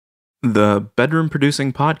The Bedroom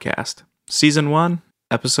Producing Podcast, Season 1,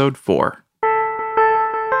 Episode 4.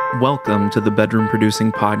 Welcome to the Bedroom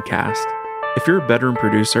Producing Podcast. If you're a bedroom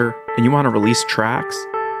producer and you want to release tracks,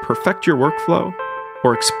 perfect your workflow,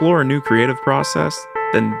 or explore a new creative process,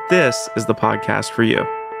 then this is the podcast for you.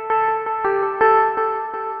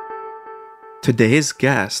 Today's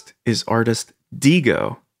guest is Artist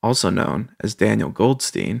Digo, also known as Daniel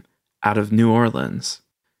Goldstein, out of New Orleans.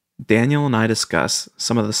 Daniel and I discuss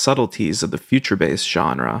some of the subtleties of the future-based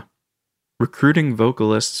genre, recruiting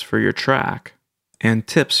vocalists for your track, and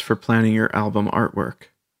tips for planning your album artwork.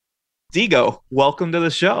 Digo, welcome to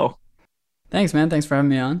the show. Thanks, man. Thanks for having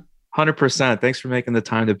me on. 100%. Thanks for making the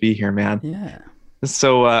time to be here, man. Yeah.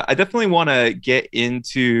 So I definitely want to get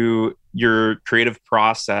into your creative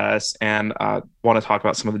process and want to talk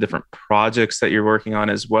about some of the different projects that you're working on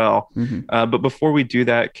as well. But before we do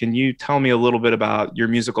that, can you tell me a little bit about your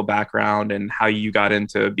musical background and how you got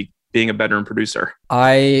into being a bedroom producer?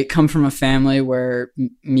 I come from a family where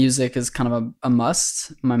music is kind of a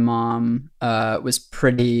must. My mom was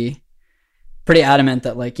pretty adamant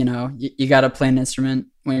that, like, you know, you got to play an instrument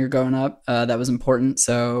when you're growing up. That was important.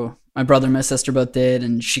 So my brother and my sister both did,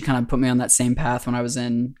 and she kind of put me on that same path when I was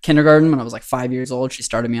in kindergarten. When I was like 5 years old, she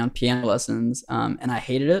started me on piano lessons, and I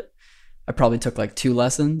hated it. I probably took like 2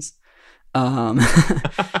 lessons. But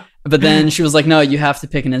then she was like, no, you have to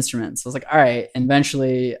pick an instrument. So I was like, all right. And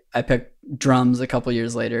eventually I picked drums a couple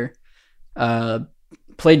years later.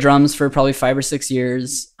 Played drums for probably 5 or 6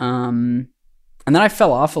 years. And then I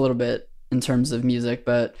fell off a little bit in terms of music.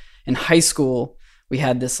 But in high school, we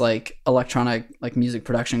had this like electronic like music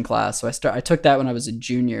production class. So I took that when I was a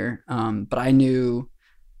junior. But I knew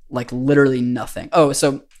like literally nothing. Oh,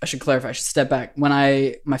 so I should clarify. I should step back. When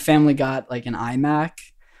my family got like an iMac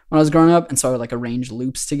when I was growing up, and so I would like arrange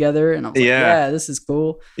loops together, and I was like, yeah, this is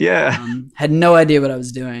cool. Yeah. Had no idea what I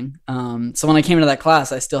was doing. So when I came into that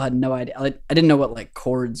class, I still had no idea. I didn't know what like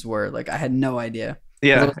chords were. Like I had no idea.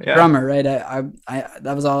 Yeah. I was a drummer, right?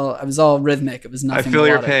 I was all rhythmic. It was nothing. I feel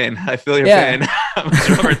your pain. Pain. I'm a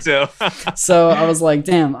drummer too. So I was like,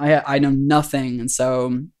 damn, I know nothing. And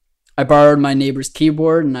so I borrowed my neighbor's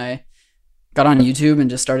keyboard and I got on YouTube and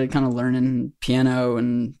just started kind of learning piano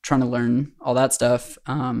and trying to learn all that stuff.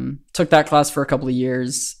 Took that class for a couple of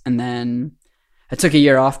years, and then I took a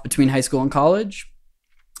year off between high school and college,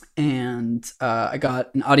 and I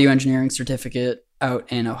got an audio engineering certificate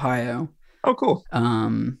out in Ohio. Oh, cool.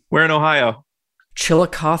 Where in Ohio?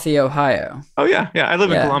 Chillicothe, Ohio. Oh, yeah. I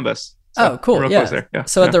live in Columbus. So cool. Yeah.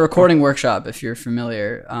 So at the recording workshop, if you're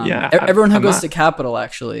familiar, everyone who goes to Capitol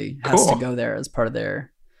actually has to go there as part of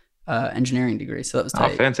their engineering degree. So that was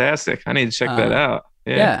tight. Oh, fantastic. I need to check that out.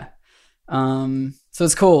 Yeah. So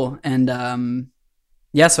it's cool. And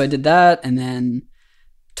so I did that, and then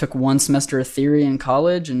took 1 semester of theory in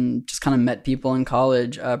college and just kind of met people in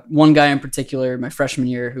college. One guy in particular, my freshman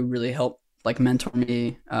year, who really helped like mentor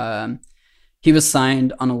me. He was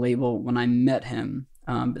signed on a label when I met him.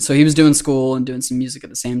 So he was doing school and doing some music at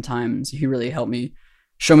the same time. So he really helped me,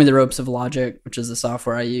 show me the ropes of Logic, which is the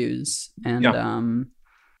software I use. And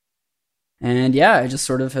I just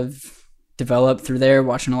sort of have developed through there,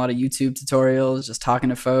 watching a lot of YouTube tutorials, just talking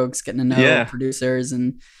to folks, getting to know producers,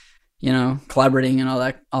 and, you know, collaborating and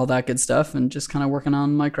all that good stuff, and just kind of working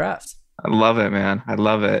on my craft. I love it, man. I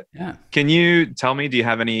love it. Yeah. Can you tell me, do you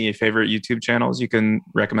have any favorite YouTube channels you can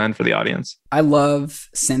recommend for the audience? I love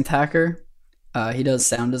Synth Hacker. He does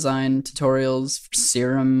sound design tutorials for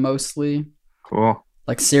Serum mostly. Cool.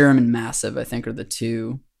 Like Serum and Massive, I think, are the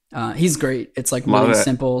two. He's great. It's like really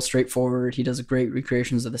simple, straightforward. He does great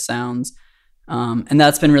recreations of the sounds. And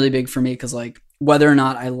that's been really big for me, because like whether or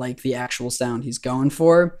not I like the actual sound he's going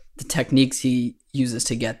for, the techniques he uses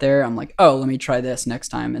to get there, I'm like, oh, let me try this next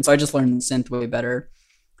time. And so I just learned synth way better.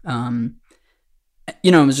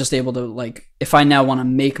 You know, I was just able to, like, if I now want to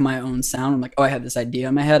make my own sound, I'm like, oh, I have this idea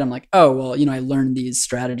in my head. I'm like, oh, well, you know, I learned these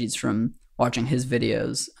strategies from watching his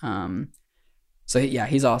videos. So yeah,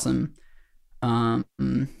 he's awesome. Yeah,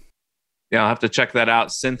 I'll have to check that out.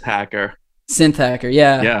 Synth Hacker.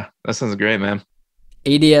 Yeah. Yeah, that sounds great, man.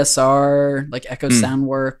 ADSR, like Echo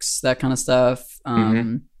Soundworks, that kind of stuff.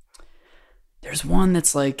 There's one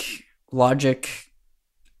that's like Logic,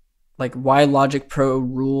 like why Logic Pro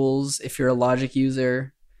rules if you're a Logic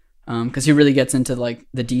user, because he really gets into like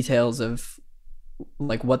the details of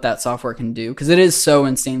like what that software can do, because it is so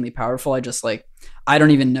insanely powerful. I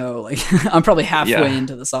don't even know, like I'm probably halfway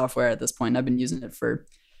into the software at this point. I've been using it for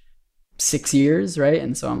 6 years, right?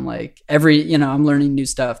 And so I'm like I'm learning new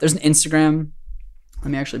stuff. There's an Instagram.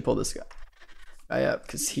 Let me actually pull this guy up,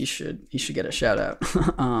 because he should get a shout out.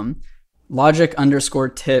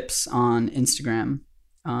 Logic_tips on Instagram.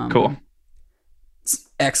 Cool.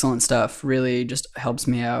 Excellent stuff. Really just helps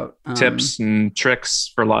me out. Tips and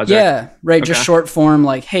tricks for Logic. Yeah, right. Okay. Just short form,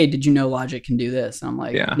 like, hey, did you know Logic can do this? And I'm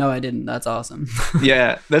like, Yeah. no, I didn't. That's awesome.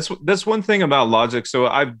 Yeah, that's one thing about Logic. So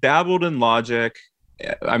I've dabbled in Logic.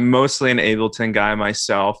 I'm mostly an Ableton guy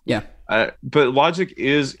myself. Yeah. But Logic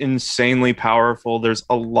is insanely powerful. There's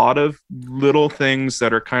a lot of little things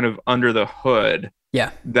that are kind of under the hood.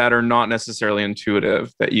 Yeah. That are not necessarily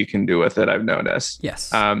intuitive that you can do with it, I've noticed. Yes.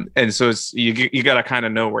 And so you got to kind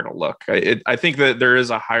of know where to look. I think that there is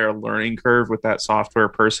a higher learning curve with that software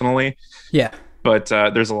personally. Yeah. But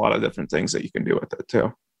there's a lot of different things that you can do with it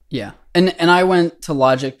too. Yeah. And I went to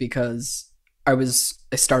Logic because I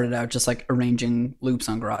started out just like arranging loops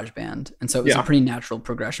on GarageBand. And so it was a pretty natural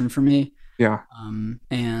progression for me. Yeah.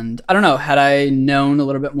 And I don't know, had I known a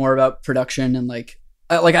little bit more about production and like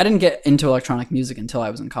I didn't get into electronic music until I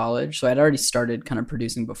was in college. So I'd already started kind of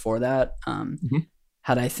producing before that.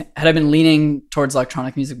 Had I been leaning towards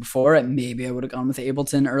electronic music before, maybe I would have gone with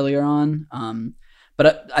Ableton earlier on.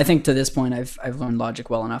 But I think to this point, I've learned Logic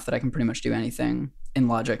well enough that I can pretty much do anything in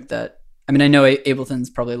Logic that, I mean, I know Ableton's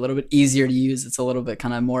probably a little bit easier to use. It's a little bit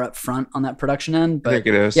kind of more upfront on that production end, but I think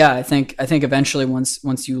it is. Yeah, I think eventually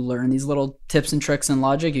once you learn these little tips and tricks in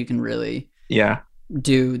Logic, you can really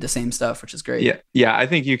do the same stuff, which is great. Yeah. I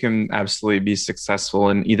think you can absolutely be successful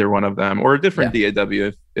in either one of them or a different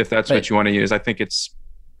DAW if that's what you want to use. I think it's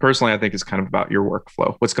kind of about your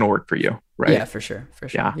workflow. What's going to work for you, right? Yeah, for sure.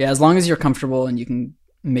 Yeah, as long as you're comfortable and you can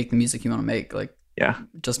make the music you want to make, like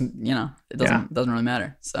just it doesn't really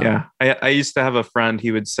matter. So yeah, I used to have a friend.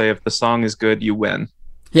 He would say, if the song is good, you win.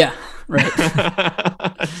 Yeah, right.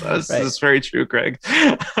 That's very true, Craig.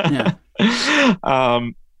 Yeah.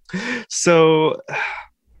 So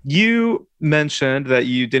you mentioned that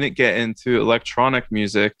you didn't get into electronic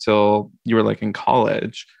music till you were like in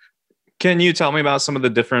college. Can you tell me about some of the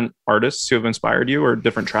different artists who have inspired you or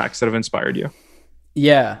different tracks that have inspired you?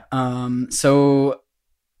 Yeah. So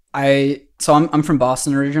I'm from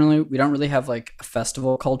Boston originally. We don't really have like a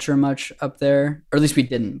festival culture much up there, or at least we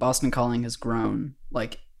didn't. Boston Calling has grown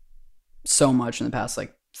like so much in the past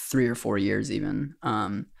like 3 or 4 years even.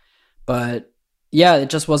 But yeah, it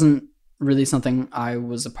just wasn't really something I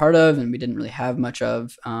was a part of, and we didn't really have much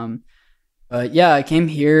of. But yeah, I came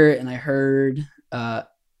here and I heard,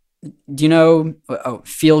 do you know,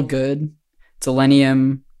 Feel Good? It's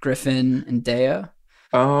Illenium, Griffin, and Dea.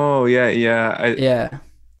 Oh, yeah. Yeah.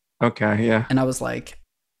 Okay, yeah. And I was like,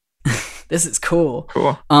 this is cool.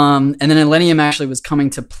 Cool. And then Illenium actually was coming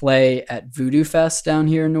to play at Voodoo Fest down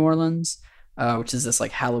here in New Orleans, which is this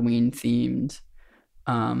like Halloween themed,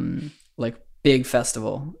 like big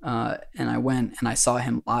festival. And I went and I saw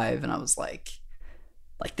him live and I was like,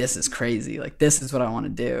 this is crazy. Like, this is what I want to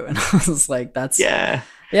do. And I was like, yeah.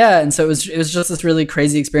 And so it was just this really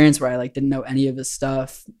crazy experience where I like didn't know any of his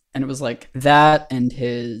stuff. And it was like that and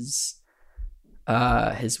his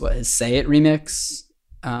Say It remix,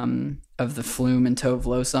 of the Flume and Tove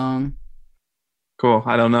Lo song. Cool.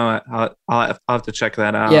 I don't know. I'll have to check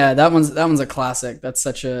that out. Yeah, that one's a classic. That's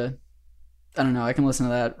such a, I don't know. I can listen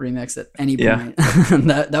to that remix at any point.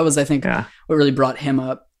 that was, I think, what really brought him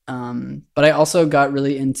up. But I also got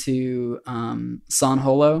really into San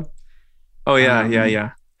Holo. Oh yeah,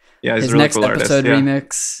 yeah. He's His a really next cool episode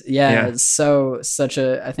artist. remix. It's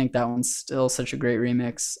I think that one's still such a great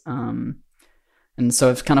remix. And so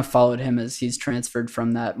I've kind of followed him as he's transferred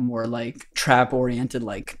from that more like trap oriented,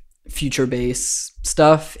 like future bass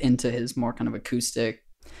stuff into his more kind of acoustic,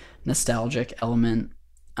 nostalgic element.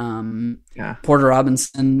 Porter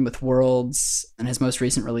Robinson with Worlds and his most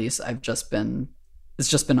recent release, it's just been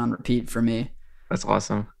on repeat for me. That's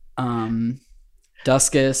awesome.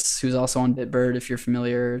 Duskus, who's also on Bitbird, if you're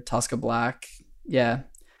familiar, Tosca Black. Yeah.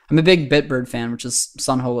 I'm a big Bitbird fan, which is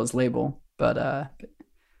San Holo's label, but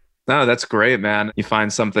no, that's great, man. You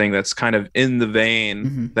find something that's kind of in the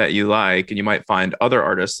vein that you like, and you might find other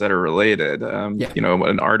artists that are related. You know,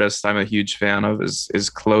 an artist I'm a huge fan of is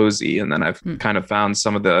Closey, and then I've kind of found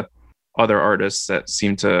some of the other artists that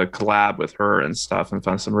seem to collab with her and stuff, and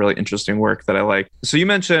found some really interesting work that I like. So you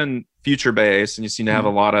mentioned future bass, and you seem to have a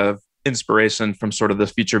lot of inspiration from sort of the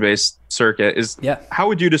future bass circuit. How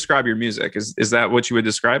would you describe your music? Is that what you would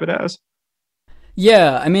describe it as?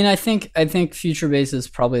 Yeah, I mean, I think future bass is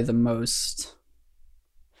probably the most,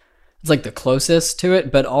 it's like the closest to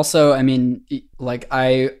it, but also, I mean, like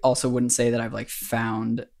I also wouldn't say that I've like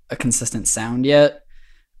found a consistent sound yet.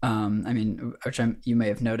 I mean, which you may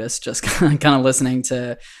have noticed just kind of listening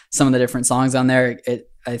to some of the different songs on there.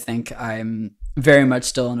 I think I'm very much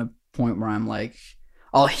still in a point where I'm like,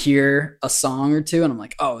 I'll hear a song or two and I'm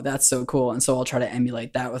like, oh, that's so cool. And so I'll try to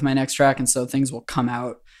emulate that with my next track. And so things will come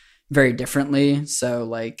out very differently. So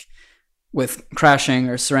like with Crashing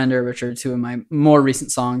or Surrender, which are two of my more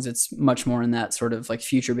recent songs, it's much more in that sort of like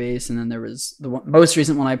future bass. And then there was most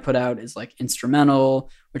recent one I put out is like instrumental,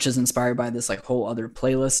 which is inspired by this like whole other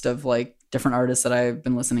playlist of like different artists that I've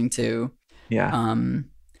been listening to. Yeah.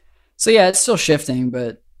 So yeah, it's still shifting,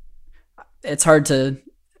 but it's hard to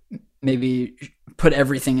maybe put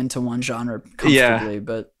everything into one genre comfortably.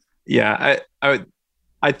 But I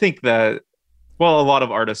think that, well, a lot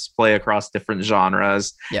of artists play across different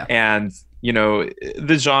genres, and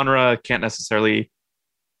the genre can't necessarily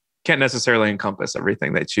encompass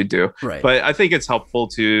everything that you do. Right. But I think it's helpful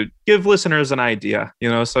to give listeners an idea,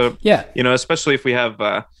 so especially if we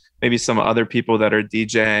have maybe some other people that are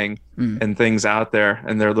DJing and things out there,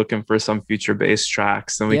 and they're looking for some future bass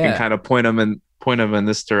tracks, and we can kind of point them in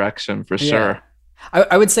this direction for sure.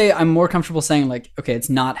 I would say I'm more comfortable saying like, okay, it's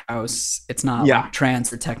not house, it's not like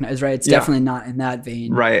trance or techno, is right. It's definitely not in that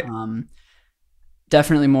vein, right?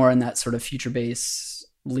 Definitely more in that sort of future bass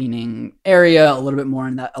leaning area, a little bit more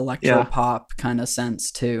in that electro pop kind of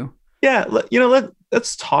sense too. Yeah,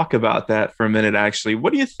 let's talk about that for a minute. Actually,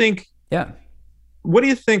 what do you think? Yeah. What do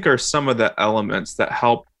you think are some of the elements that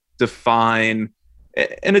help define,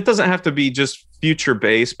 and it doesn't have to be just future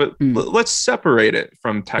bass, but let's separate it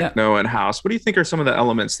from techno and house. What do you think are some of the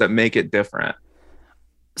elements that make it different?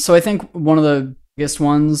 So I think one of the biggest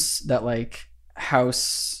ones that like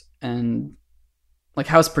house and like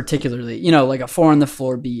house particularly, like a 4 on the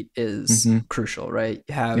floor beat is crucial, right?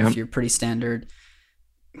 You have your pretty standard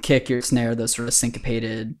kick, your snare, those sort of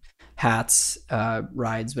syncopated hats,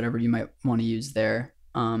 rides, whatever you might want to use there.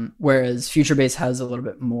 Whereas future bass has a little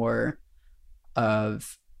bit more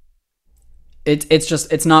of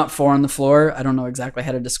it's not 4 on the floor. I don't know exactly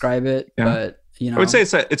how to describe it, but I would say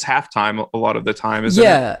it's halftime a lot of the time, isn't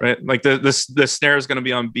it? Right? Like the snare is going to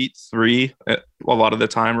be on beat 3 a lot of the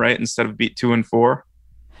time, right? Instead of beat 2 and 4.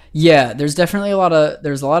 Yeah, there's definitely a lot of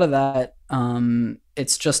that.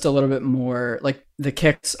 It's just a little bit more like the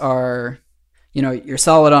kicks are, you're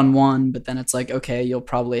solid on 1, but then it's like, okay, you'll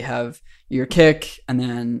probably have your kick and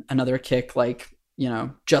then another kick, like,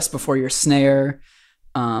 just before your snare.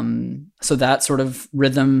 So that sort of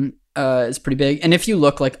rhythm is pretty big. And if you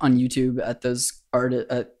look like on YouTube at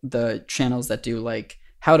the channels that do like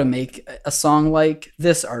how to make a song like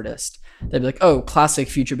this artist, they'd be like, oh, classic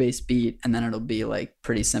future bass beat, and then it'll be like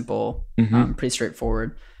pretty simple, pretty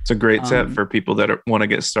straightforward. It's a great tip for people that want to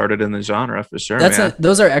get started in the genre for sure.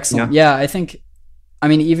 Those are excellent. Yeah, I think. I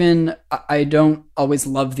mean, even I don't always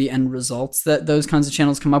love the end results that those kinds of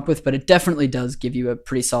channels come up with, but it definitely does give you a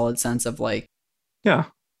pretty solid sense of like,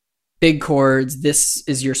 big chords. This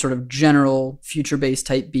is your sort of general future bass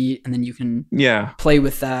type beat, and then you can play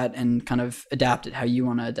with that and kind of adapt it how you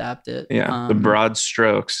want to adapt it. The broad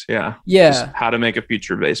strokes. Just how to make a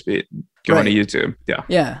future bass beat. Go onto YouTube.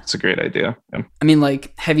 It's a great idea. I mean,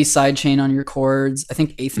 like heavy sidechain on your chords. I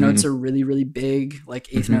think eighth notes are really, really big,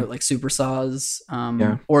 like eighth note, like super saws.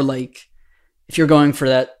 Or like if you're going for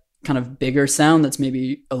that kind of bigger sound that's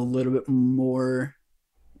maybe a little bit more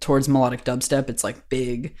towards melodic dubstep, it's like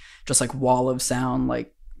big, just like wall of sound,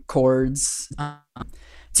 like chords.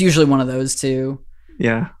 It's usually one of those two.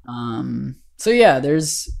 So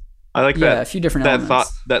there's I like that. A few different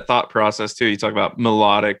elements. That thought process too. You talk about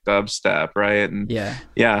melodic dubstep, right? And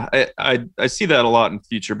I see that a lot in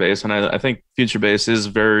future bass, and I think future bass is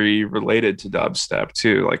very related to dubstep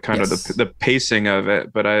too, like kind of the pacing of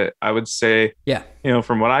it. But I would say,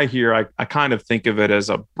 from what I hear, I kind of think of it as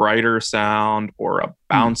a brighter sound or a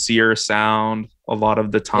bouncier sound a lot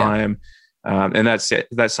of the time. And that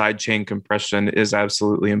sidechain compression is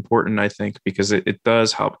absolutely important, I think, because it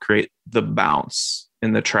does help create the bounce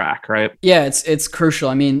in the track, right? Yeah, it's crucial.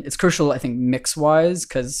 I mean, it's crucial, I think, mix wise,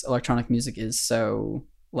 because electronic music is so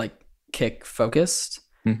like kick focused.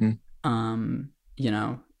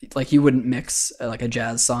 Like you wouldn't mix like a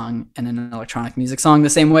jazz song and an electronic music song the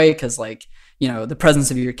same way, because like, the presence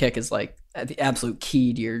of your kick is like the absolute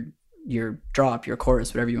key to your drop, your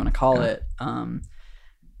chorus, whatever you want to call it.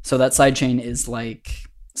 So that sidechain is like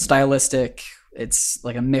stylistic. It's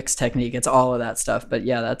like a mix technique. It's all of that stuff. But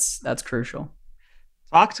that's crucial.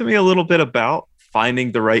 Talk to me a little bit about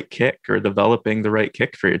finding the right kick or developing the right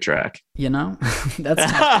kick for your track.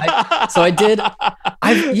 That's tough. So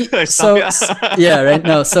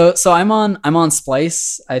I'm on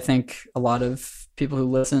Splice. I think a lot of people who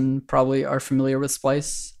listen probably are familiar with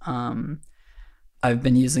Splice. I've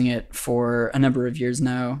been using it for a number of years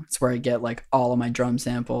now. It's where I get like all of my drum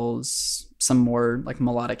samples, some more like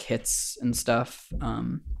melodic hits and stuff.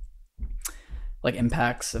 like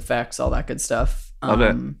impacts, effects, all that good stuff. Love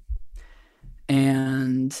it.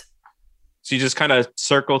 And so you just kind of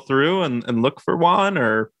circle through and look for one,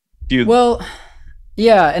 or do you? Well,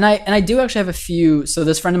 yeah, and I do actually have a few. So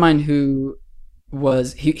this friend of mine who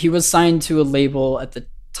was he was signed to a label at the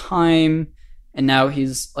time, and now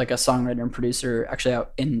he's like a songwriter and producer actually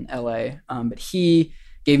out in LA. But he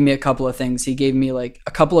gave me a couple of things. He gave me like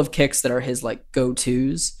a couple of kicks that are his like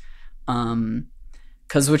go-tos.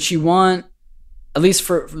 Because what you want, at least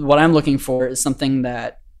for what I'm looking for, is something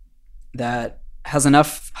that has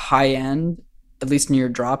enough high end, at least in your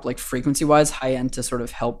drop, like frequency wise, high end to sort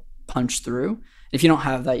of help punch through. If you don't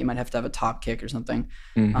have that, you might have to have a top kick or something.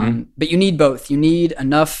 But you need both. You need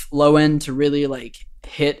enough low end to really like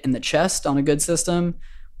hit in the chest on a good system,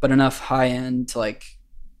 but enough high end to like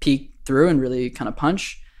peek through and really kind of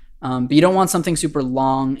punch. But you don't want something super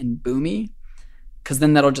long and boomy, because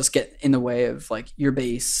then that'll just get in the way of like your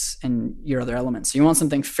bass and your other elements. So you want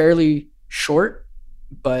something fairly short,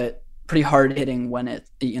 but pretty hard hitting when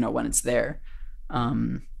it's there.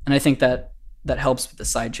 And I think that helps with the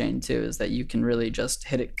sidechain too, is that you can really just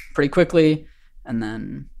hit it pretty quickly and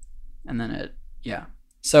then it, yeah.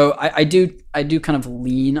 So I do kind of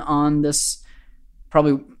lean on this.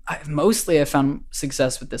 Probably mostly I found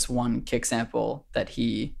success with this one kick sample that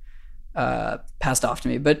he passed off to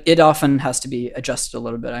me, but it often has to be adjusted a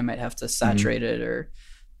little bit. I might have to saturate it or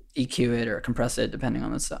EQ it or compress it depending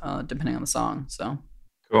on the song. So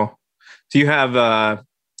cool. Do you have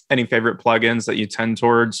any favorite plugins that you tend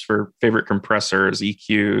towards for favorite compressors,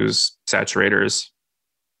 EQs, saturators?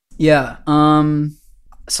 Yeah.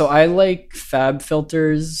 So I like Fab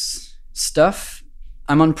Filter's stuff.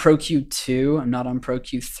 I'm on Pro Q2. I'm not on Pro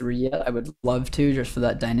Q3 yet. I would love to, just for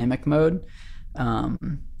that dynamic mode.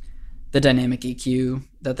 The dynamic EQ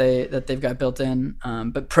that they've got built in.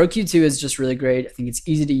 But Pro Q2 is just really great. I think it's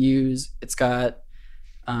easy to use. It's got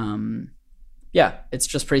it's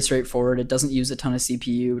just pretty straightforward. It doesn't use a ton of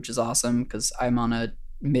CPU, which is awesome because I'm on a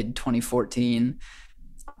mid 2014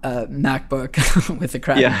 MacBook with a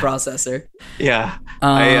crappy processor. Yeah.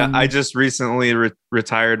 I just recently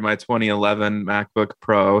retired my 2011 MacBook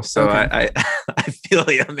Pro. So okay. I feel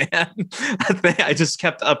you, man. I just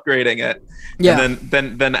kept upgrading it. Yeah. And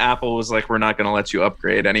then Apple was like, we're not going to let you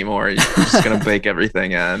upgrade anymore. You're just going to bake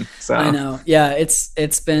everything in. So I know. Yeah.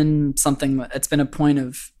 It's been a point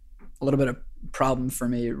of a little bit of problem for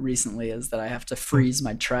me recently, is that I have to freeze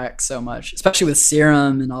my tracks so much, especially with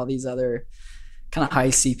Serum and all these other kind of high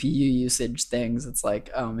CPU usage things. It's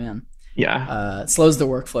like, oh man, it slows the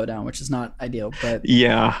workflow down, which is not ideal. But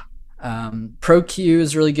Pro Q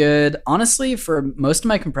is really good, honestly, for most of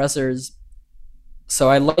my compressors. So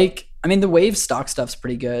the Wave stock stuff's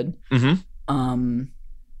pretty good.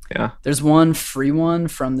 There's one free one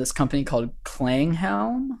from this company called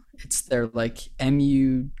Klanghelm. It's their like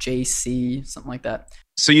MUJC, something like that.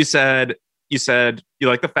 So you said you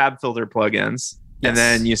like the Fab Filter plugins, and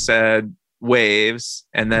then you said Waves,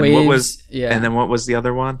 and then what was the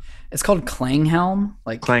other one? It's called Klanghelm,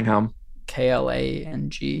 like Klanghelm, Klang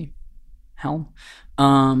Helm.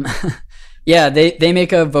 They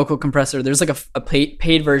make a vocal compressor. There's like a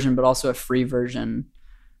paid version, but also a free version,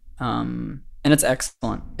 and it's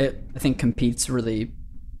excellent. It, I think, competes really,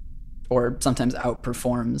 or sometimes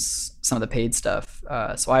outperforms some of the paid stuff.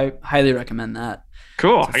 So I highly recommend that.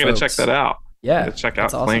 Cool. I gotta check that out. Yeah. Check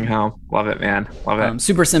out Klanghelm. Love it, man. Love it.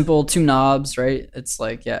 Super simple, 2 knobs, right? It's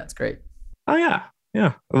like, it's great. Oh yeah.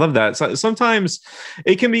 Yeah. I love that. So sometimes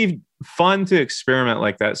it can be fun to experiment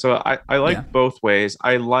like that. So I like both ways.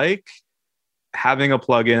 I like having a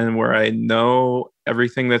plugin where I know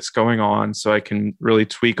everything that's going on, so I can really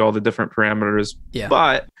tweak all the different parameters. Yeah.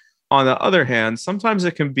 But on the other hand, sometimes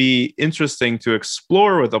it can be interesting to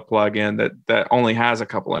explore with a plugin that only has a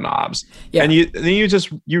couple of knobs. Yeah. And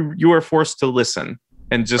you are forced to listen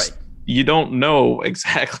and just you don't know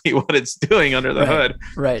exactly what it's doing under the hood.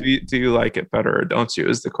 Right. Do you like it better or don't you,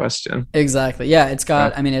 is the question. Exactly. Yeah. It's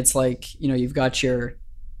got, it's like, you've got your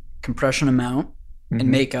compression amount and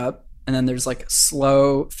makeup, and then there's like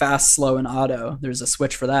fast, slow, and auto. There's a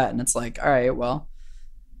switch for that. And it's like, all right, well,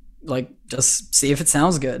 like, just see if it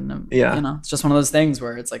sounds good. And, it's just one of those things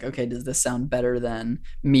where it's like, okay, does this sound better than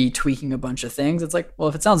me tweaking a bunch of things? It's like, well,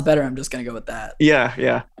 if it sounds better, I'm just going to go with that. Yeah.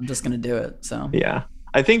 Yeah. I'm just going to do it. So, yeah.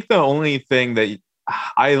 I think the only thing that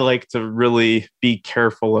I like to really be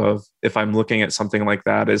careful of if I'm looking at something like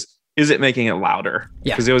that is it making it louder?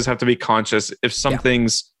 Yeah. Because you always have to be conscious. If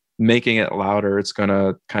something's making it louder, it's going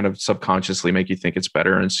to kind of subconsciously make you think it's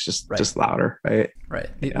better, and it's just louder, right? Right.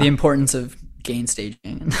 The importance of gain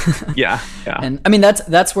staging. Yeah, yeah. And I mean,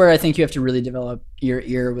 that's where I think you have to really develop your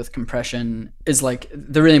ear with compression. Is like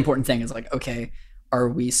the really important thing is like, okay, are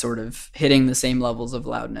we sort of hitting the same levels of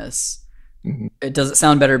loudness? Mm-hmm. It does it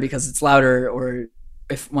sound better because it's louder, or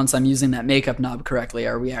if once I'm using that makeup knob correctly,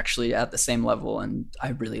 are we actually at the same level? And I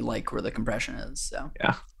really like where the compression is. So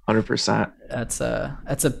yeah, 100%. That's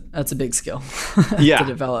a big skill Yeah, to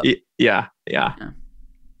develop. Yeah.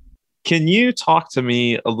 Can you talk to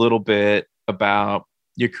me a little bit about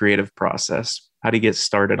your creative process? How do you get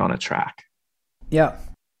started on a track? Yeah.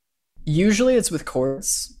 Usually it's with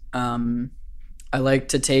chords. I like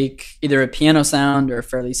to take either a piano sound or a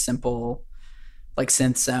fairly simple like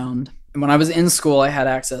synth sound. And when I was in school, I had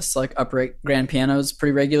access to like upright grand pianos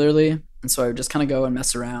pretty regularly. And so I would just kind of go and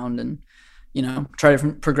mess around and, you know, try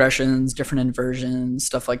different progressions, different inversions,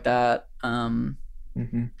 stuff like that. And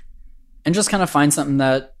just kind of find something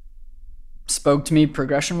that spoke to me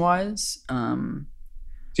progression wise. Do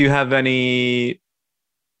you have any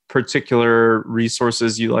particular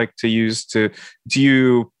resources you like to use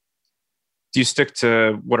do you stick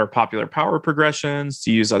to what are popular power progressions?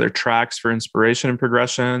 Do you use other tracks for inspiration and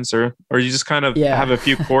progressions, or you just kind of have a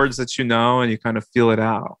few chords that you know and you kind of feel it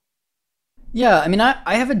out? Yeah, I mean,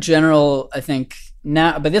 I have a general, I think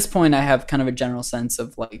now, by this point, I have kind of a general sense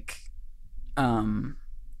of like,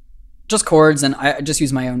 just chords, and I just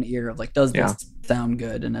use my own ear of like, does this sound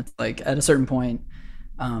good? And it's like at a certain point,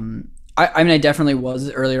 I mean, I definitely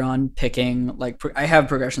was earlier on picking like, I have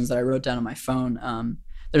progressions that I wrote down on my phone.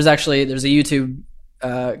 There's a YouTube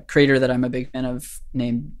creator that I'm a big fan of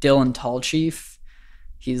named Dylan Tallchief.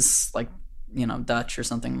 He's like, you know, Dutch or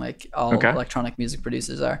something, like all electronic music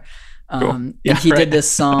producers are. Cool. And he did this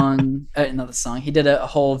song, he did a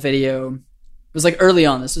whole video. It was like early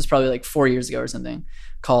on. This was probably like 4 years ago or something,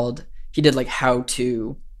 called, he did like How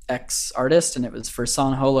to X Artist, and it was for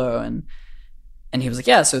San Holo. And he was like,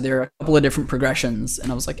 yeah, so there are a couple of different progressions.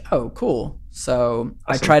 And I was like, oh, cool. So awesome.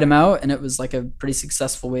 I tried them out, and it was like a pretty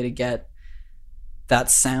successful way to get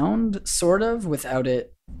that sound sort of without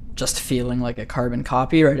it just feeling like a carbon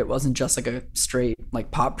copy, right? It wasn't just like a straight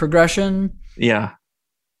like pop progression. Yeah.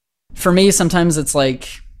 For me, sometimes it's like,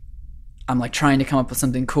 I'm like trying to come up with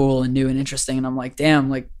something cool and new and interesting. And I'm like, damn,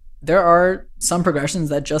 like there are some progressions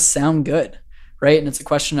that just sound good. Right. And it's a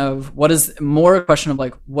question of what is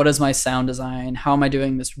my sound design? How am I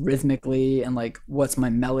doing this rhythmically? And like, what's my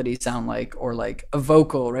melody sound like? Or like a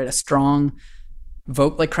vocal, right? A strong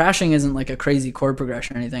vocal, like crashing isn't like a crazy chord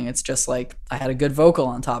progression or anything. It's just like, I had a good vocal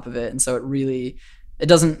on top of it. And so it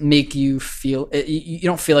doesn't make you feel, you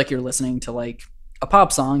don't feel like you're listening to like a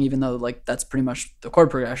pop song, even though like that's pretty much the chord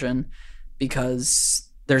progression, because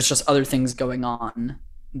there's just other things going on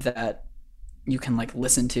that you can like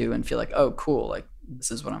listen to and feel like, oh, cool, like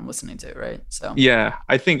this is what I'm listening to, right? So yeah,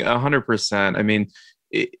 I think 100%. I mean,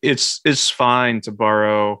 it's fine to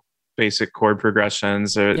borrow basic chord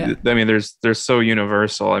progressions. I mean, they're so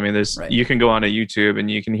universal. I mean, you can go on a YouTube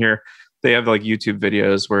and you can hear, they have like YouTube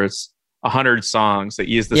videos where it's 100 songs that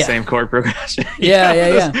use the same chord progression.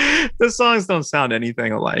 The songs don't sound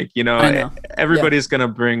anything alike, you know. Everybody's going to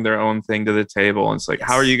bring their own thing to the table. And it's like,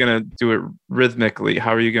 how are you going to do it rhythmically?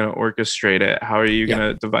 How are you going to orchestrate it? How are you going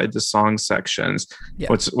to divide the song sections?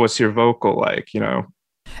 What's your vocal like, you know?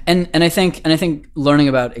 And I think learning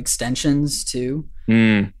about extensions too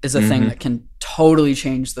is a thing that can totally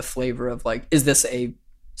change the flavor of like, is this a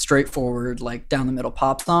straightforward like down the middle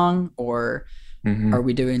pop song, or are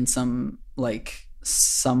we doing some like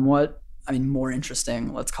somewhat, I mean, more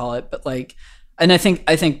interesting, let's call it, but like, and I think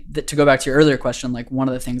that to go back to your earlier question, like one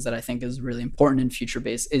of the things that I think is really important in future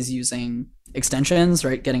bass is using extensions,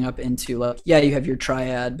 right? Getting up into like, you have your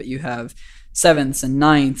triad, but you have sevenths and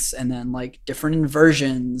ninths, and then like different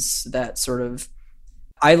inversions that sort of,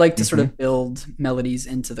 I like to sort of build melodies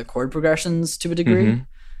into the chord progressions to a degree,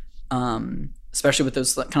 especially with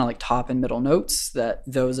those kind of like top and middle notes, that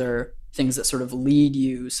those are things that sort of lead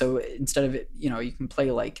you. So instead of it, you know, you can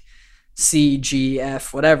play like C, G,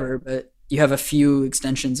 F, whatever, but you have a few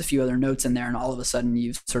extensions, a few other notes in there, and all of a sudden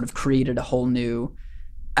you've sort of created a whole new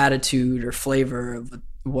attitude or flavor of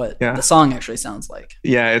what the song actually sounds like.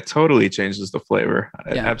 Yeah, it totally changes the flavor.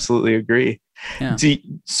 I absolutely agree. Yeah.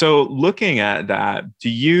 So looking at that,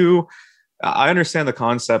 I understand the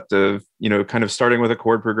concept of, you know, kind of starting with a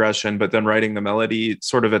chord progression, but then writing the melody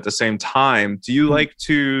sort of at the same time. Do you like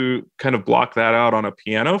to kind of block that out on a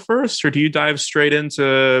piano first, or do you dive straight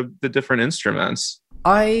into the different instruments?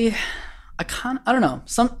 I don't know.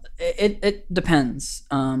 It depends.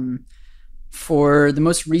 For the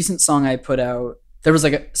most recent song I put out, there was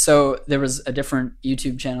a different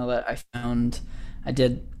YouTube channel that I found I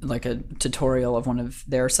did like a tutorial of one of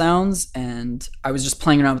their sounds, and I was just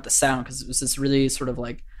playing around with the sound because it was this really sort of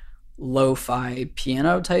like lo-fi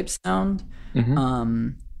piano type sound. Mm-hmm.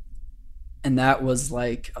 And that was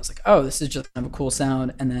like, I was like, oh, this is just kind of a cool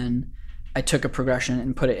sound. And then I took a progression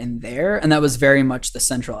and put it in there, and that was very much the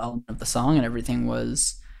central element of the song, and everything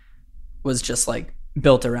was just like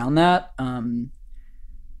built around that.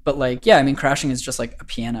 But like, yeah, I mean, Crashing is just like a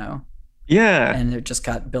piano, Yeah. and it just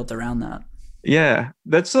got built around that. Yeah.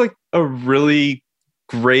 That's like a really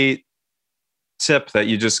great tip that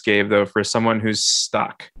you just gave, though, for someone who's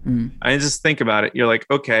stuck. I just think about it. You're like,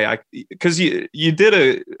 okay, because you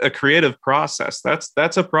did a creative process.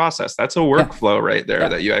 That's a process. That's a workflow right there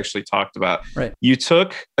that you actually talked about. Right. You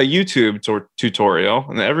took a YouTube tutorial,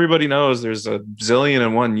 and everybody knows there's a zillion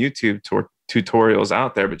and one YouTube tutorials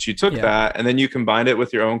out there, but you took that and then you combined it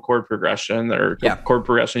with your own chord progression or chord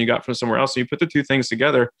progression you got from somewhere else. So you put the two things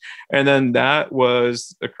together, and then that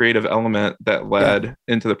was a creative element that led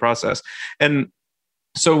into the process. And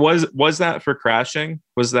so was that for Crashing?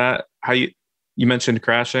 Was that how you mentioned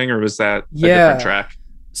Crashing, or was that a different track?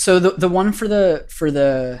 So the one for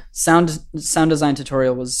the sound design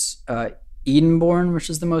tutorial was Edenborn, which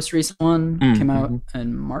is the most recent one. Came out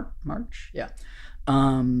in March.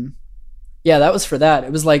 Yeah, that was for that.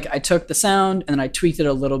 It was like I took the sound and then I tweaked it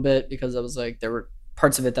a little bit because I was like, there were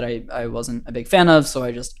parts of it that I wasn't a big fan of, so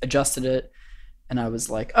I just adjusted it. And I was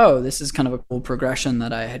like, oh, this is kind of a cool progression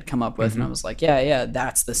that I had come up with. And I was like, yeah,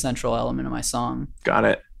 that's the central element of my song. Got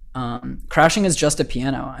it. Crashing is just a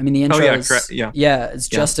piano. I mean, the intro it's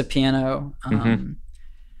just a piano.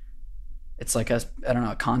 It's like a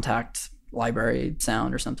contact library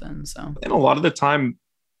sound or something. So, and a lot of the time,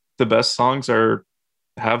 the best songs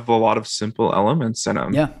have a lot of simple elements in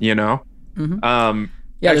them. Yeah, you know.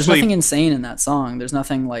 There's nothing insane in that song. There's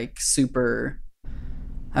nothing like super.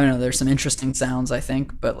 I don't know. There's some interesting sounds, I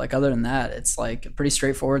think, but like other than that, it's like a pretty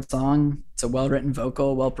straightforward song. It's a well-written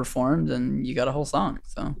vocal, well performed, and you got a whole song.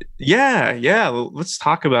 So yeah. Let's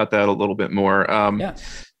talk about that a little bit more.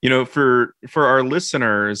 You know, for our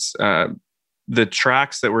listeners, the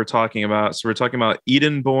tracks that we're talking about. So we're talking about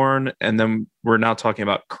Edenborn, and then we're now talking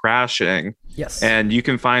about Crashing. Yes. And you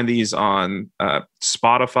can find these on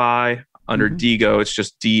Spotify under Digo. It's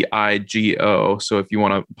just Digo. So if you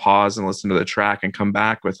want to pause and listen to the track and come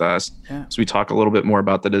back with us, so we talk a little bit more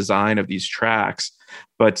about the design of these tracks.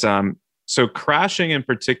 But so Crashing in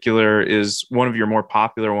particular is one of your more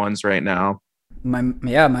popular ones right now. My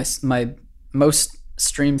most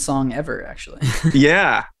streamed song ever, actually.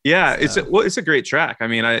 yeah it's a great track. I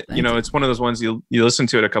mean, it's one of those ones you listen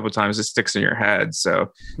to it a couple of times, it sticks in your head. So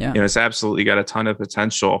it's absolutely got a ton of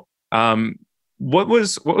potential. What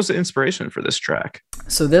was the inspiration for this track?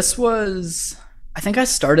 So this was, I think I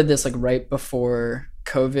started this like right before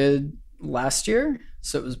COVID last year,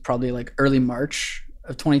 so it was probably like early March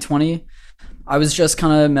of 2020. I was just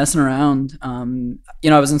kind of messing around.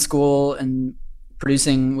 I was in school, and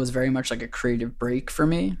producing was very much like a creative break for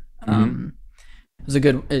me.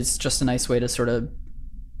 It's just a nice way to sort of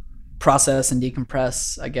process and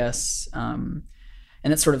decompress, I guess. And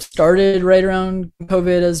it sort of started right around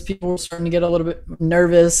COVID as people were starting to get a little bit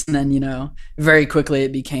nervous. And then, very quickly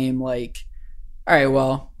it became like, all right,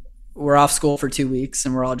 well, we're off school for 2 weeks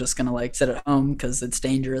and we're all just going to like sit at home because it's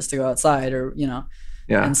dangerous to go outside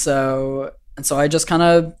And so I just kind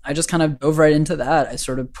of dove right into that. I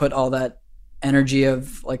sort of put all that energy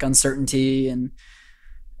of like uncertainty and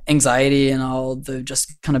anxiety and all the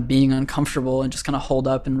just kind of being uncomfortable and just kind of hold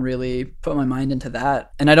up and really put my mind into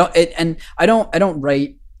that. And I don't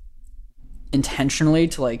write intentionally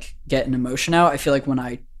to like get an emotion out. I feel like when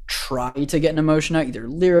I try to get an emotion out, either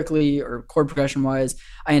lyrically or chord progression wise,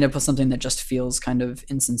 I end up with something that just feels kind of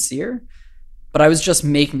insincere. But I was just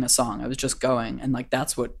making a song. I was just going, and like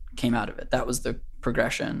that's what came out of it. That was the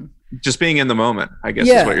progression. Just being in the moment, I guess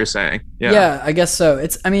is what you're saying. Yeah, I guess so.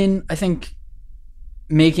 I think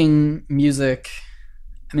making music,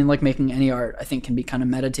 like making any art, I think can be kind of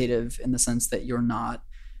meditative in the sense that you're not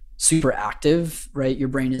super active, right? Your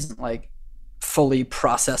brain isn't like fully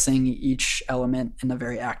processing each element in a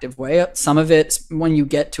very active way. Some of it, when you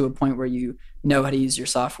get to a point where you know how to use your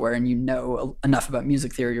software and you know enough about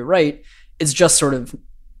music theory to write, it's just it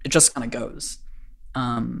just kind of goes.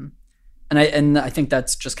 And I think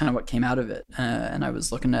that's just kind of what came out of it. And I was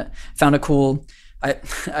found a cool,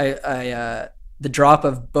 the drop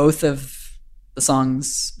of both of the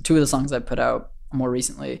songs, two of the songs I put out more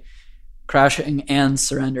recently, Crashing and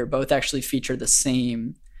Surrender, both actually feature the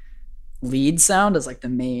same lead sound as like the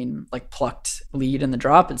main like plucked lead in the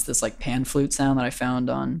drop. It's this like pan flute sound that I found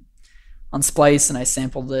on Splice, and I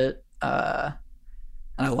sampled it.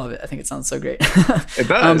 and I love it. I think it sounds so great. It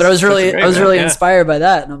does. But I was really yeah. inspired by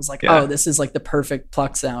that, and I was like, Yeah. oh, this is like the perfect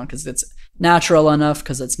pluck sound because it's natural enough,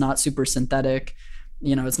 because it's not super synthetic.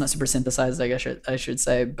 It's not super synthesized, I guess I should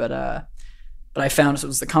say, but I found it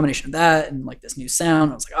was the combination of that and like this new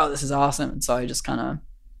sound. I was like, oh, this is awesome. And so I just kind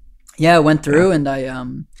of, went through and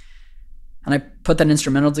I put that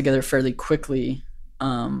instrumental together fairly quickly.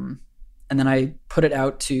 And then I put it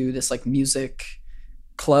out to this like music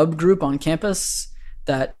club group on campus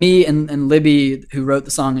that me and Libby, who wrote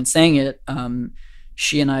the song and sang it,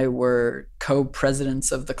 she and I were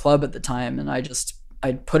co-presidents of the club at the time. And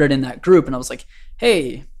I put it in that group and I was like,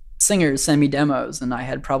 hey, singers, send me demos. And I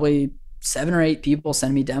had probably 7 or 8 people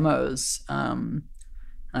send me demos.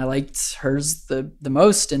 I liked hers the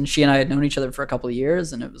most, and she and I had known each other for a couple of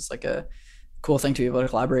years, and it was like a cool thing to be able to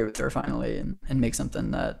collaborate with her finally and make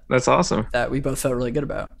something that's awesome, that we both felt really good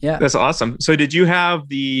about. Yeah, that's awesome. So did you have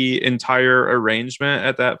the entire arrangement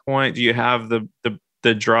at that point? Do you have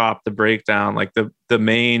the drop, the breakdown, like the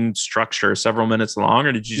main structure several minutes long,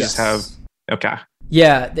 or did you just have? Okay.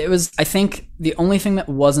 Yeah, it was, I think the only thing that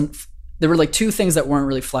wasn't, there were like 2 things that weren't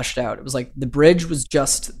really fleshed out. It was like the bridge was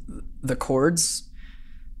just the chords,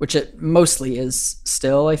 which it mostly is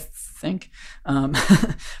still, I think.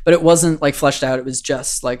 But it wasn't like fleshed out. It was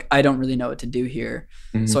just like, I don't really know what to do here.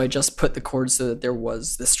 Mm-hmm. So I just put the chords so that there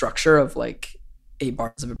was the structure of like 8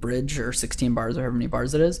 bars of a bridge or 16 bars or however many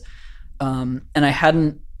bars it is. And I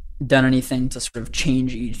hadn't done anything to sort of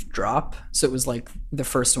change each drop. So it was like the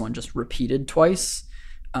first one just repeated twice,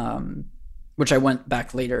 which I went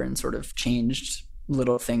back later and sort of changed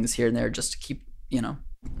little things here and there just to keep,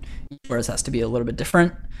 each verse has to be a little bit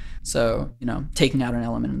different. So, taking out an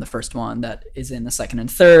element in the first one that is in the second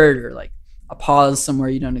and third, or like a pause somewhere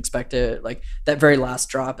you don't expect it. Like that very last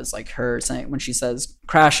drop is like her saying, when she says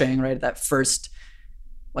crashing, right, that first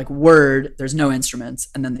like word, there's no instruments,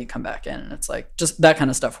 and then they come back in, and it's like just that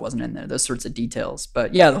kind of stuff wasn't in there, those sorts of details.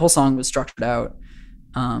 But yeah, the whole song was structured out.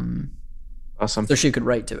 Awesome. So she could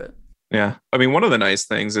write to it. Yeah. I mean, one of the nice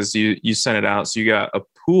things is you sent it out, so you got a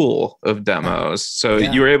pool of demos. So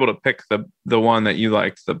you were able to pick the one that you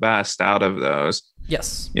liked the best out of those.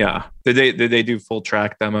 Yes. Yeah. Did they do full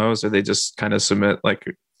track demos, or they just kind of submit like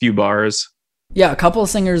a few bars? Yeah, a couple of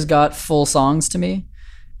singers got full songs to me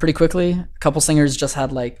pretty quickly. A couple singers just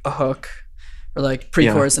had like a hook or like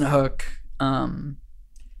pre-chorus and a hook. And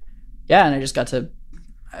I just got to,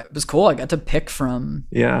 it was cool. I got to pick from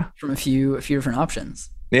a few different options.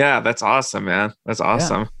 Yeah, that's awesome, man. That's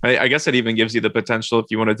awesome. Yeah. I guess it even gives you the potential if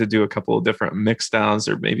you wanted to do a couple of different mix downs,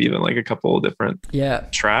 or maybe even like a couple of different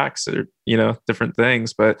tracks, or different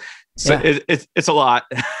things. But it's a lot.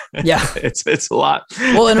 Yeah, it's a lot.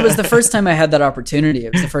 Well, and it was the first time I had that opportunity.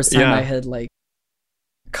 It was the first time I had like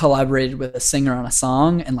collaborated with a singer on a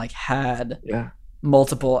song and like had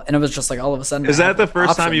multiple, and it was just like all of a sudden. Is that the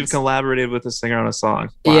first time you've collaborated with a singer on a song?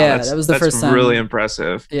 Wow, that was the first time. Really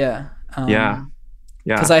impressive. Yeah.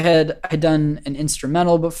 Yeah. Because I had done an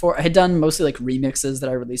instrumental before. I had done mostly like remixes that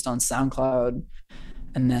I released on SoundCloud.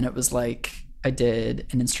 And then it was like I did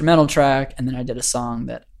an instrumental track, and then I did a song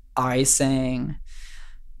that I sang.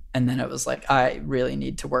 And then it was like, I really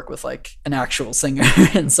need to work with like an actual singer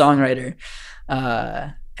and songwriter.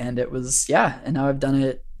 And it was, and now I've done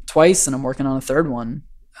it twice, and I'm working on a third one.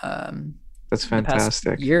 That's fantastic. The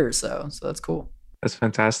past year or so. So that's cool. That's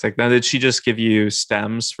fantastic. Now, did she just give you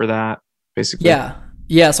stems for that, basically?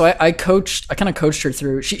 Yeah, so I kind of coached her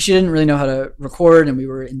through. She didn't really know how to record, and we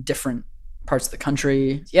were in different parts of the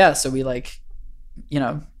country. Yeah, so we like,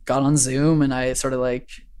 got on Zoom, and I sort of like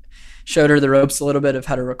showed her the ropes a little bit of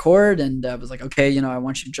how to record, and I was like, okay, I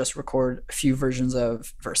want you to just record a few versions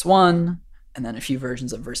of verse 1, and then a few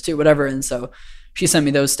versions of verse 2, whatever. And so she sent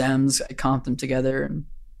me those stems. I comped them together and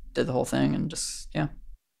did the whole thing, and just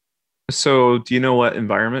So, do you know what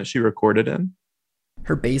environment she recorded in?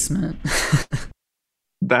 Her basement.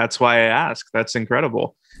 That's why I asked. That's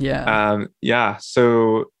incredible. Yeah.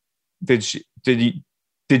 So did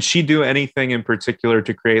she do anything in particular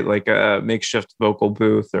to create like a makeshift vocal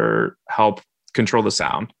booth or help control the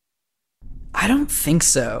sound? I don't think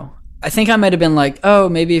so. I think I might have been like, oh,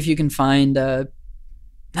 maybe if you can find no,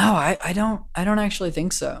 I don't actually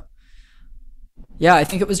think so. Yeah, I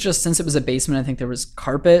think it was just, since it was a basement, I think there was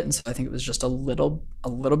carpet, and so I think it was just a little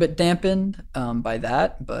bit dampened by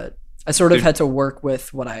that, but I sort of had to work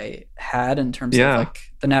with what I had in terms of like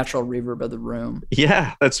the natural reverb of the room.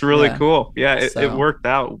 Yeah, that's really cool. Yeah, it worked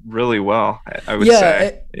out really well, I would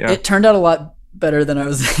say. It turned out a lot better than I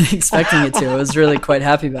was expecting it to. I was really quite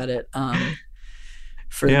happy about it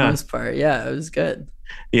for the most part. Yeah, it was good.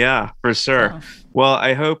 Yeah, for sure. So, Well,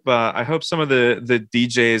 I hope some of the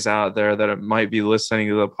DJs out there that might be listening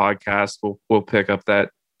to the podcast will pick up that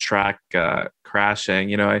track crashing.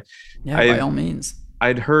 You know, yeah, by I've all means.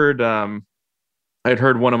 I'd heard I'd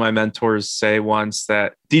heard one of my mentors say once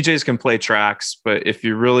that DJs can play tracks, but if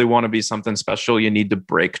you really want to be something special, you need to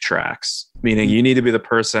break tracks. Meaning you need to be the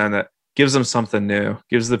person that gives them something new,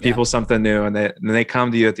 gives the Yeah. people something new, and they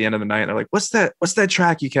come to you at the end of the night and they're like, "What's that? What's that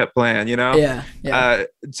track you kept playing?" You know. Yeah. Yeah.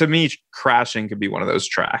 To me, crashing could be one of those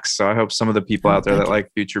tracks. So I hope some of the people Oh, out there thank that you.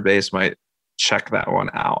 like future bass might check that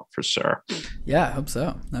one out for sure. Yeah, I hope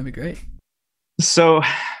so. That'd be great. So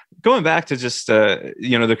going back to just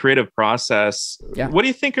the creative process, Yeah. what do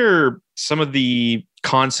you think are some of the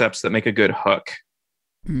concepts that make a good hook?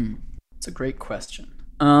 It's a great question.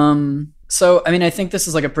 So I mean, I think this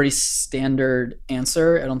is like a pretty standard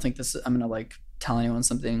answer. I don't think I'm gonna like tell anyone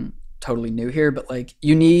something totally new here, but like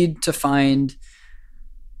you need to find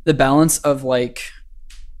the balance of like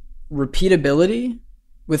repeatability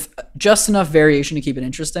with just enough variation to keep it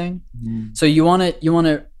interesting. So you want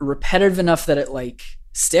it repetitive enough that it like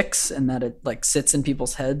sticks and that it like sits in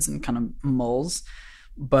people's heads and kind of mulls,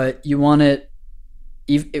 but you want it,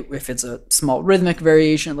 if it's a small rhythmic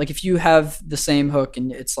variation, like if you have the same hook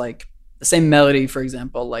and it's like the same melody, for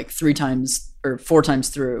example, like 3 times or 4 times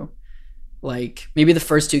through, like maybe the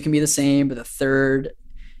first 2 can be the same, but the third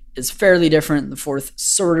is fairly different. The fourth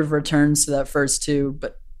sort of returns to that first 2,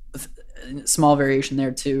 but with a small variation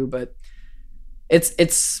there too. But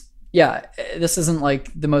it's yeah, this isn't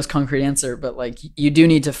like the most concrete answer, but like you do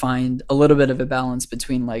need to find a little bit of a balance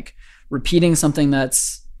between like repeating something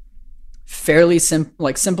that's fairly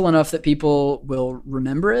simple enough that people will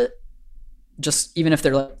remember it, just even if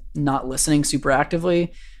they're like not listening super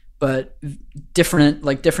actively, but different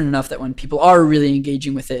enough that when people are really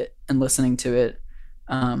engaging with it and listening to it,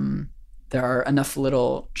 there are enough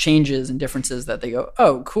little changes and differences that they go,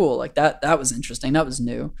 oh, cool, like that was interesting, that was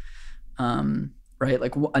new. Right,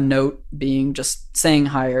 like a note being just saying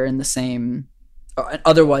higher in the same,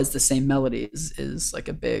 otherwise the same melodies is like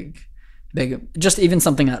a big, just even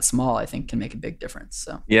something that small, I think can make a big difference.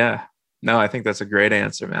 So Yeah. No, I think that's a great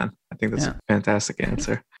answer, man. I think that's a fantastic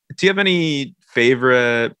answer. Do you have any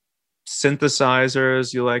favorite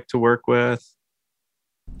synthesizers you like to work with?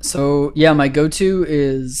 So yeah, my go-to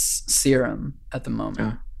is Serum at the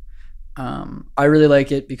moment. I really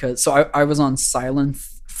like it because I was on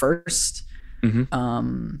Sylenth first.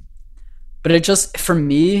 But it just, for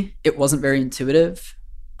me, it wasn't very intuitive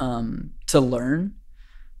to learn.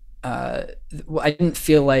 I didn't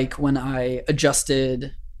feel like when I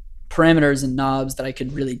adjusted parameters and knobs that I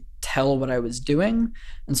could really tell what I was doing.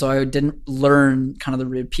 And so I didn't learn kind of the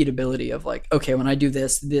repeatability of like, okay, when I do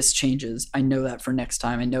this changes. I know that for next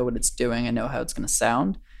time. I know what it's doing. I know how it's going to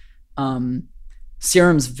sound.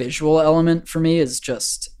 Serum's visual element for me is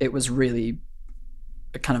just, it was really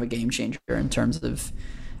a kind of a game changer in terms of,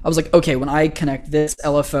 I was like, okay, when I connect this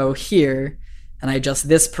LFO here and I adjust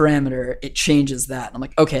this parameter, it changes that. And I'm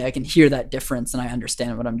like, okay, I can hear that difference and I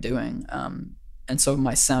understand what I'm doing. And so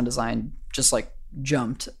my sound design just like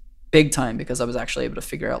jumped big time because I was actually able to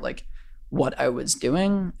figure out like what I was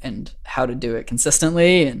doing and how to do it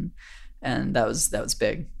consistently. And that was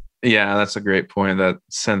big. Yeah, that's a great point. That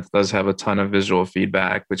synth does have a ton of visual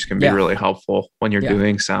feedback, which can be really helpful when you're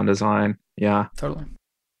doing sound design. Yeah. Totally.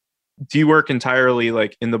 Do you work entirely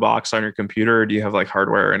like in the box on your computer, or do you have like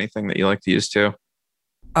hardware or anything that you like to use too?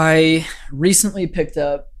 I recently picked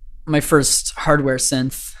up my first hardware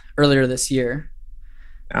synth earlier this year,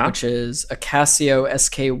 which is a Casio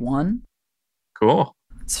SK1. Cool.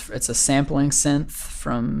 It's a sampling synth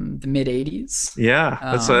from the mid 80s. Yeah,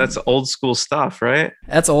 that's old school stuff, right?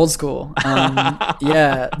 That's old school.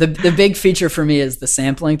 Yeah, the big feature for me is the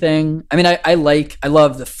sampling thing. I mean, I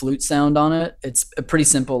love the flute sound on it. It's a pretty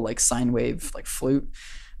simple like sine wave like flute.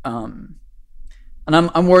 And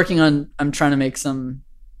I'm trying to make some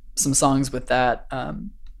songs with that to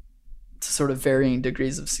sort of varying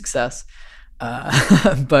degrees of success.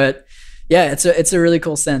 But yeah, it's a really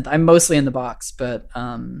cool synth. I'm mostly in the box, but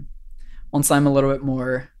once I'm a little bit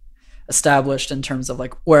more established in terms of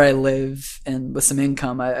like where I live and with some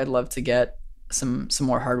income, I'd love to get some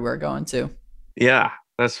more hardware going too. Yeah,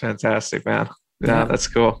 that's fantastic, man. Yeah, that's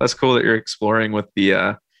cool. That's cool that you're exploring with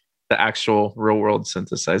the actual real world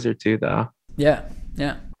synthesizer too, though. Yeah.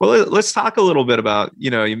 Well, let's talk a little bit about,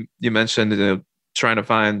 you mentioned trying to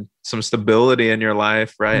find some stability in your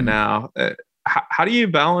life right now. How do you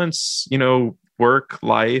balance, work,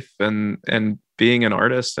 life, and being an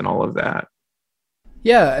artist and all of that?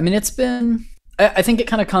 Yeah, I mean, I think it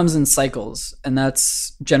kind of comes in cycles, and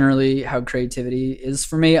that's generally how creativity is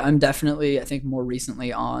for me. I'm definitely, I think, more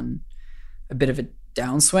recently on a bit of a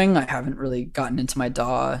downswing. I haven't really gotten into my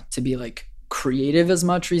DAW to be like creative as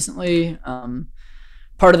much recently.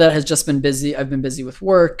 Part of that has just been busy. I've been busy with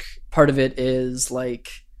work. Part of it is like,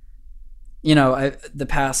 the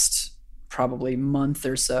past probably month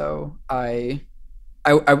or so, I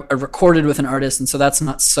recorded with an artist, and so that's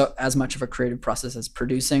not so as much of a creative process as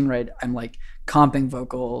producing, right? I'm like comping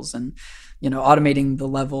vocals and automating the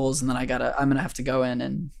levels, and then I'm gonna have to go in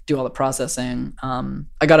and do all the processing.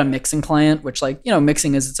 I got a mixing client, which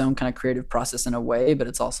mixing is its own kind of creative process in a way, but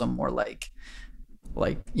it's also more like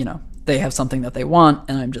they have something that they want,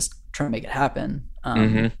 and I'm just trying to make it happen.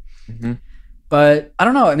 But I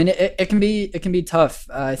don't know. I mean, it can be tough.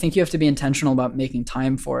 I think you have to be intentional about making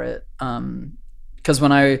time for it. Because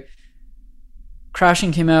when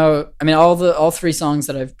Crashing came out, I mean, all 3 songs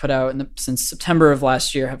that I've put out since September of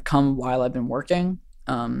last year have come while I've been working.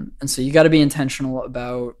 And so you got to be intentional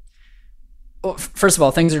about, well, first of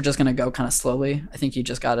all, things are just going to go kind of slowly. I think you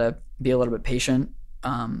just got to be a little bit patient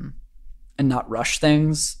and not rush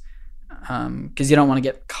things, because you don't want to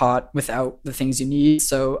get caught without the things you need.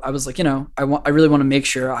 So I was like, I really want to make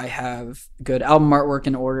sure I have good album artwork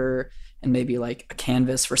in order, and maybe like a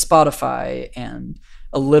canvas for Spotify and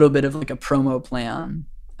a little bit of like a promo plan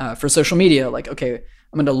for social media. Like, okay,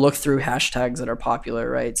 I'm going to look through hashtags that are popular,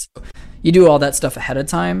 right? So you do all that stuff ahead of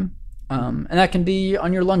time. And that can be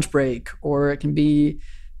on your lunch break, or it can be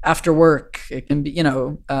after work. It can be,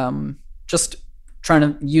 just trying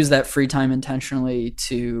to use that free time intentionally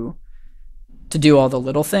to do all the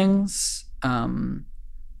little things.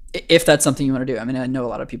 If that's something you want to do. I mean, I know a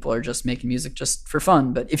lot of people are just making music just for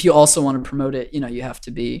fun, but if you also want to promote it, you have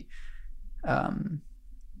to be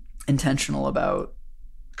intentional about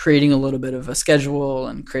creating a little bit of a schedule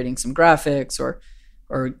and creating some graphics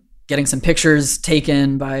or getting some pictures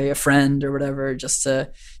taken by a friend or whatever, just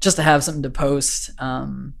to have something to post.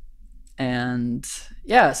 And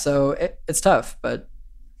yeah, so it's tough, but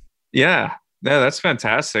yeah, that's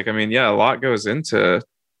fantastic. I mean, a lot goes into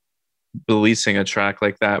releasing a track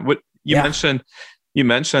like that. What you mentioned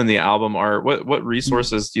the album art. What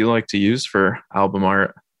resources do you like to use for album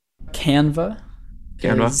art? Canva.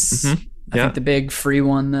 Is, I think the big free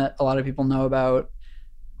one that a lot of people know about.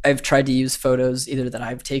 I've tried to use photos either that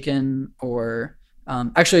I've taken or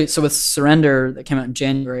actually, so with Surrender that came out in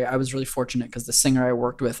January, I was really fortunate because the singer I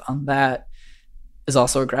worked with on that is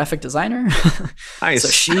also a graphic designer. Nice. So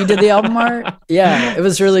she did the album art. Yeah, it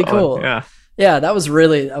was really cool. Yeah, that was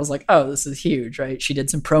really, I was like, oh, this is huge, right? She did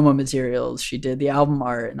some promo materials. She did the album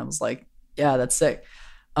art. And I was like, yeah, that's sick.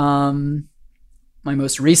 My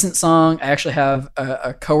most recent song, I actually have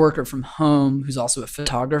a coworker from home who's also a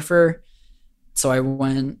photographer. So I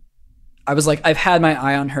was like, I've had my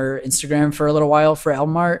eye on her Instagram for a little while for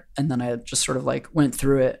album art. And then I just sort of like went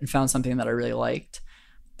through it and found something that I really liked.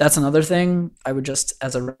 That's another thing I would just,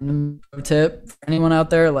 as a random tip for anyone out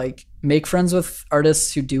there, like make friends with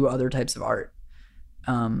artists who do other types of art.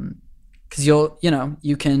 Cause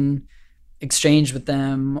you can exchange with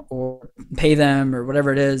them or pay them or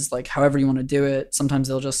whatever it is, like however you want to do it. Sometimes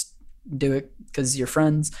they'll just do it because you're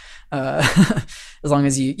friends, as long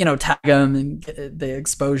as you tag them and get the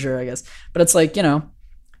exposure, I guess. But it's like, I'm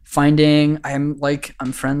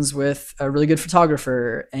friends with a really good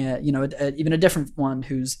photographer, and even a different one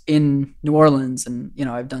who's in New Orleans, and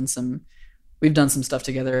we've done some stuff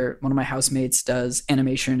together. One of my housemates does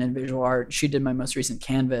animation and visual art. She did my most recent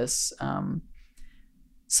canvas.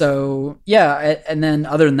 So yeah, and then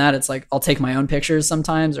other than that, it's like I'll take my own pictures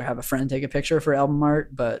sometimes or have a friend take a picture for album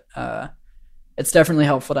art, but it's definitely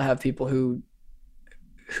helpful to have people who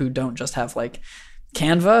don't just have like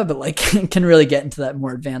Canva, but like can really get into that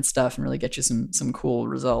more advanced stuff and really get you some cool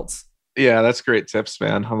results. Yeah, that's great tips,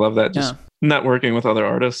 man. I love that. Just networking with other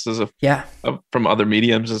artists from other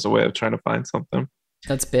mediums is a way of trying to find something.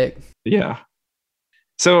 That's big. Yeah.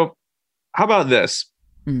 So how about this?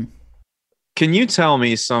 Can you tell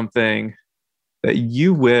me something that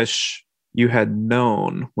you wish you had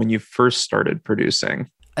known when you first started producing?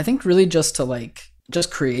 I think really just to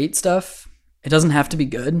just create stuff. It doesn't have to be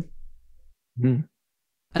good. And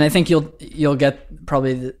I think you'll get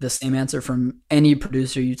probably the same answer from any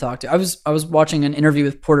producer you talk to. I was watching an interview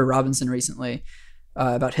with Porter Robinson recently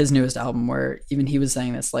about his newest album, where even he was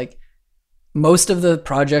saying this, like most of the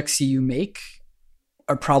projects you make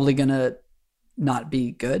are probably gonna not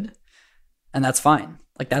be good, and that's fine.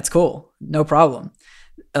 Like that's cool, no problem.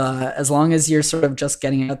 As long as you're sort of just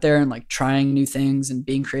getting out there and like trying new things and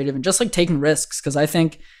being creative and just like taking risks. Because I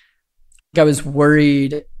think I was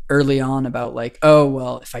worried early on about like, oh,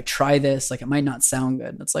 well, if I try this, like it might not sound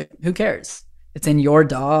good. It's like, who cares? It's in your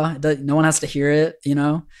DAW. No one has to hear it.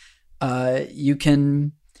 You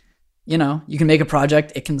can make a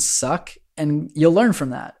project. It can suck and you'll learn from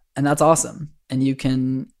that. And that's awesome. And you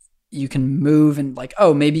can move and like,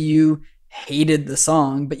 oh, maybe you hated the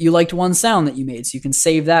song, but you liked one sound that you made. So you can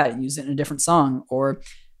save that and use it in a different song. Or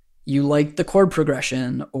you liked the chord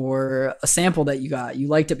progression or a sample that you got. You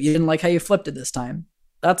liked it, but you didn't like how you flipped it this time.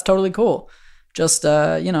 That's totally cool. Just,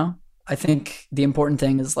 I think the important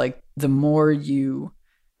thing is like the more you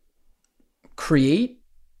create,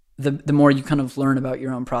 the more you kind of learn about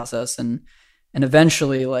your own process and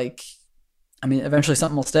eventually eventually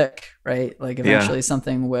something will stick, right? Like eventually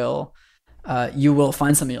something will, you will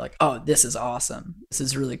find something you're like, oh, this is awesome. This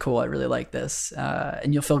is really cool. I really like this.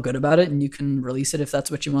 And you'll feel good about it and you can release it if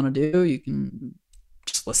that's what you want to do. You can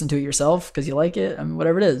just listen to it yourself because you like it. I mean,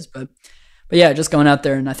 whatever it is. But yeah, just going out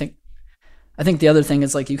there. And I think the other thing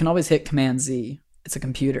is like, you can always hit Command Z. It's a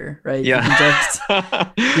computer, right? Yeah.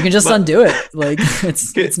 You can just undo it. Like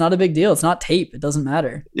it's not a big deal. It's not tape. It doesn't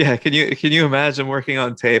matter. Yeah. Can you imagine working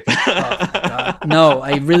on tape? Oh my God. No,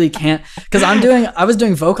 I really can't. Cause I was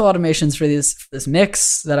doing vocal automations for this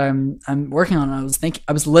mix that I'm working on. And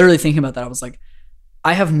I was literally thinking about that. I was like,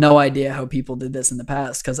 I have no idea how people did this in the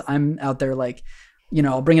past. Cause I'm out there like,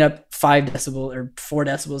 I'll bring it up 5 decibels or 4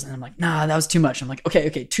 decibels and I'm like, nah, that was too much. I'm like, okay,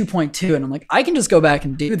 2.2. And I'm like, I can just go back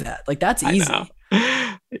and do that. Like that's easy.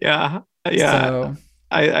 Yeah. So,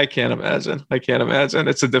 I can't imagine.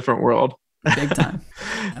 It's a different world. Big time.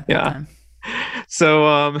 Yeah. Time.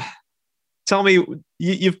 So, tell me,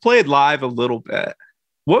 you've played live a little bit.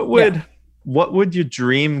 What would your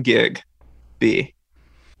dream gig be?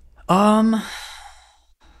 I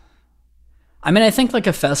think like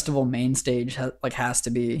a festival main stage has to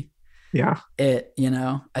be it,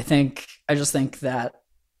 I just think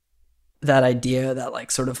that idea, that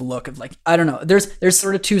like sort of look of like, I don't know, there's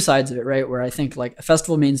sort of two sides of it, right? Where I think like a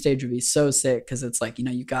festival main stage would be so sick because it's like,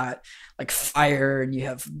 you got like fire and you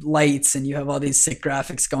have lights and you have all these sick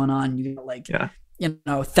graphics going on. You got like,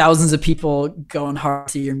 thousands of people going hard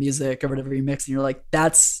to your music or whatever you mix. And you're like,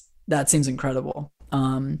 that seems incredible.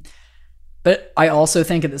 But I also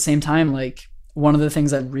think at the same time, like one of the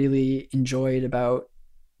things I really enjoyed about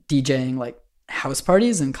DJing like house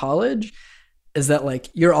parties in college is that like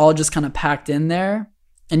you're all just kind of packed in there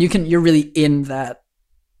and you're really in that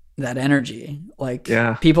energy. Like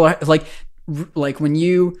people are like when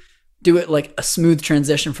you do it like a smooth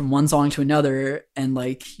transition from one song to another and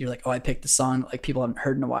like you're like, oh, I picked a song like people haven't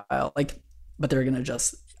heard in a while, like, but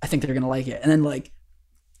I think they're gonna like it. And then like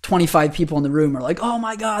 25 people in the room are like, oh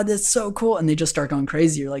my God, that's so cool. And they just start going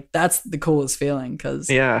crazy. You're like, that's the coolest feeling because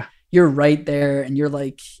you're right there and you're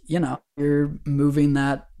like, you're moving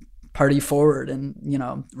that party forward and,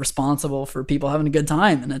 responsible for people having a good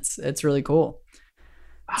time. And it's really cool.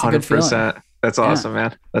 It's 100%. That's awesome,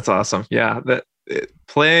 man. That's awesome. Yeah.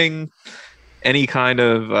 Playing any kind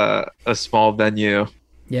of a small venue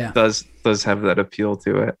does have that appeal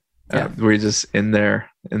to it. We're just in there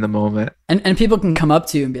in the moment. And people can come up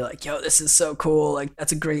to you and be like, yo, this is so cool. Like,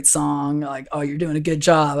 that's a great song. Like, oh, you're doing a good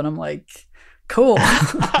job. And I'm like, cool.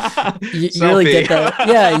 you really get that.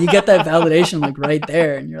 Yeah. You get that validation like right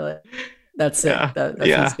there. And you're like, that's it. That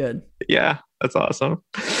feels good. Yeah. That's awesome.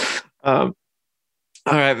 All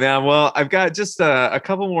right, man. Well, I've got just a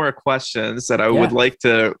couple more questions that I would like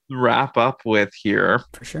to wrap up with here.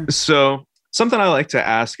 For sure. So something I like to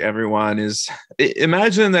ask everyone is,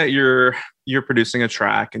 imagine that you're producing a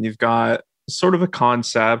track and you've got sort of a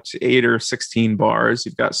concept, 8 or 16 bars.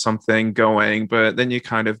 You've got something going, but then you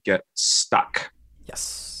kind of get stuck.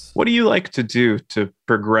 Yes. What do you like to do to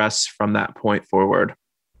progress from that point forward?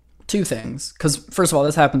 2 things. Because first of all,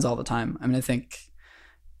 this happens all the time. I mean, I think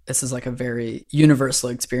this is like a very universal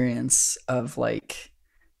experience of like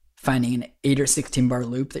finding an 8 or 16 bar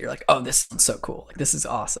loop that you're like, oh, this sounds so cool. Like, this is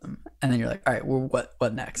awesome. And then you're like, all right, well,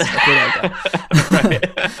 what next? Like, where do I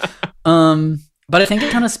go? But I think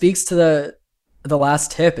it kind of speaks to the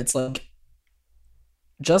last tip. It's like,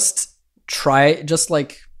 try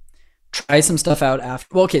some stuff out after.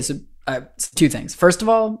 Well, okay. So 2 things. First of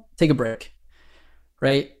all, take a break,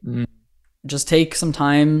 right? Mm. Just take some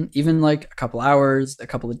time, even like a couple hours, a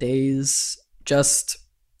couple of days, just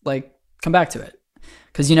like come back to it.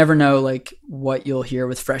 Cause you never know like what you'll hear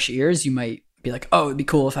with fresh ears. You might be like, oh, it'd be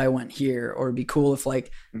cool if I went here, or it'd be cool if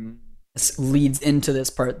like this leads into this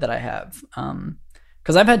part that I have.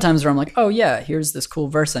 Cause I've had times where I'm like, oh yeah, here's this cool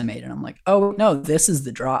verse I made. And I'm like, oh no, this is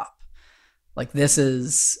the drop. Like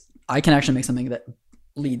I can actually make something that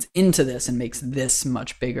leads into this and makes this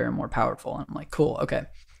much bigger and more powerful. And I'm like, cool. Okay.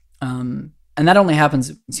 and that only happens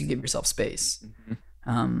once you give yourself space.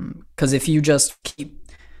 Because if you just keep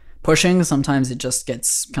pushing, sometimes it just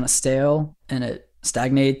gets kind of stale and it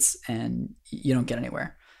stagnates and you don't get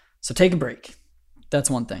anywhere. So take a break. That's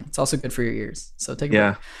one thing. It's also good for your ears. So take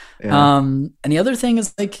a break. Yeah. And the other thing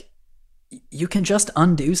is like, you can just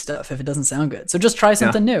undo stuff if it doesn't sound good. So just try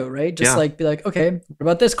something new, right? Just like be like, okay, what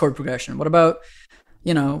about this chord progression? What about,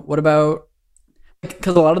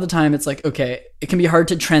 because a lot of the time it's like, okay, it can be hard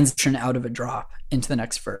to transition out of a drop into the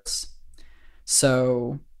next verse.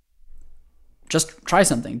 So just try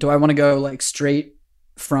something. Do I want to go like straight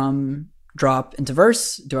from drop into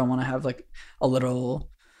verse? Do I want to have like a little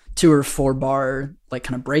 2 or 4 bar like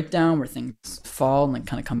kind of breakdown where things fall and like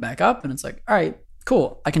kind of come back up? And it's like, all right,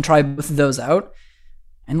 cool. I can try both of those out.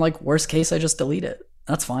 And like worst case, I just delete it.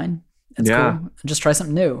 That's fine. It's cool. Just try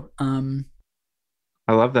something new.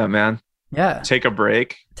 I love that, man. Yeah. Take a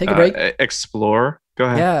break. Explore. Go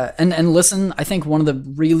ahead. Yeah. And listen, I think one of the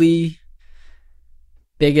really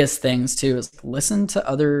biggest things too is listen to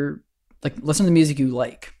the music you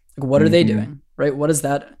like. Like what are they doing? Right? What is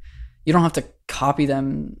that? You don't have to copy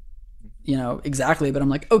them, exactly, but I'm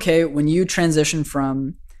like, okay, when you transition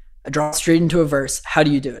from a drop straight into a verse, how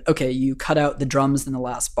do you do it? Okay, you cut out the drums in the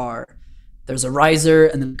last bar. There's a riser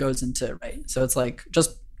and then it goes into, right? So it's like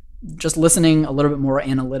just listening a little bit more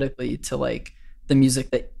analytically to like the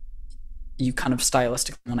music that you kind of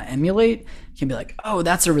stylistically want to emulate. You can be like, oh,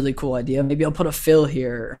 that's a really cool idea. Maybe I'll put a fill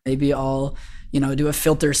here. Maybe I'll, do a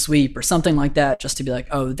filter sweep or something like that, just to be like,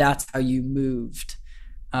 oh, that's how you moved.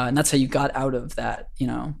 And that's how you got out of that,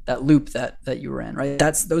 that loop that you were in, right?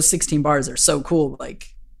 Those 16 bars are so cool. Like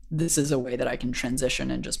this is a way that I can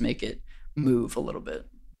transition and just make it move a little bit.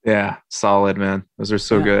 Yeah. Solid, man. Those are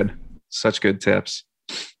so good. Such good tips.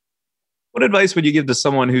 What advice would you give to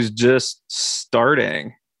someone who's just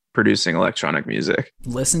starting producing electronic music?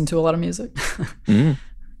 Listen to a lot of music.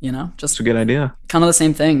 Just That's a good idea. Kind of the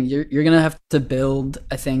same thing. You're going to have to build,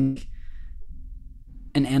 I think,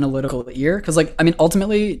 an analytical ear. Because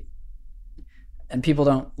ultimately, and people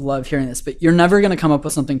don't love hearing this, but you're never going to come up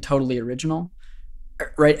with something totally original,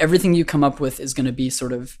 right? Everything you come up with is going to be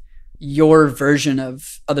sort of your version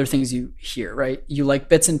of other things you hear, right? You like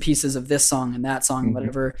bits and pieces of this song and that song,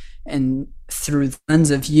 whatever. And through the lens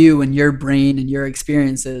of you and your brain and your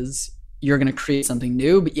experiences, you're going to create something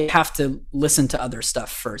new, but you have to listen to other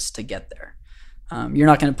stuff first to get there. You're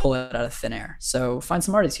not going to pull it out of thin air. So find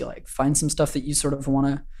some artists you like, find some stuff that you sort of want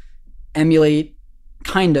to emulate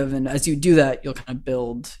kind of. And as you do that, you'll kind of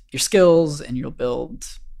build your skills and you'll build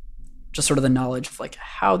just sort of the knowledge of like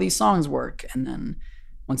how these songs work. And then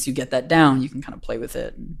once you get that down, you can kind of play with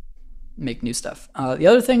it and make new stuff. The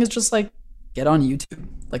other thing is just like get on YouTube,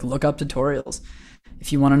 like look up tutorials.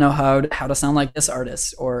 If you want to know how to sound like this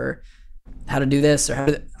artist or how to do this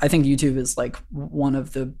or I think YouTube is like one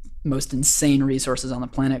of the most insane resources on the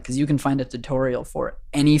planet because you can find a tutorial for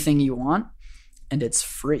anything you want and it's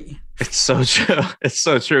free. It's so true. It's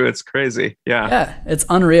so true. It's crazy. Yeah, it's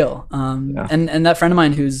unreal. And that friend of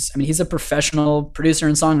mine he's a professional producer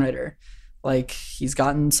and songwriter. Like he's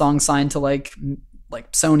gotten songs signed to like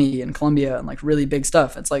Sony and Columbia and like really big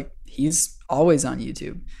stuff. It's like he's always on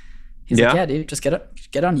YouTube. He's like, yeah, dude, just get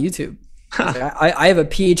on YouTube. Like, I have a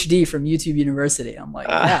PhD from YouTube University. I'm like,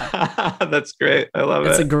 yeah, that's great. I love it.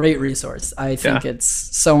 It's a great resource. I think it's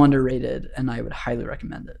so underrated, and I would highly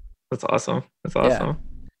recommend it. That's awesome.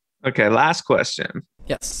 Okay, last question.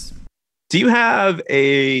 Yes. Do you have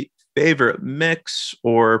a favorite mix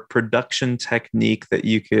or production technique that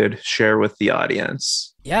you could share with the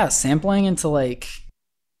audience? Yeah, sampling into like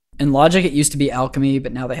in Logic it used to be Alchemy,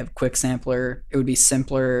 but now they have Quick Sampler. It would be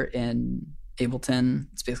simpler in Ableton.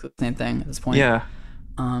 It's basically the same thing at this point. Yeah.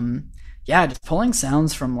 Just pulling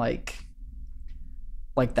sounds from like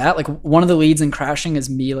that. Like one of the leads in Crashing is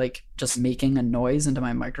me like just making a noise into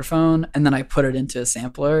my microphone and then I put it into a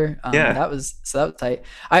sampler. That was tight.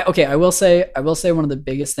 I will say one of the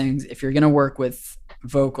biggest things if you're gonna work with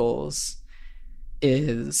vocals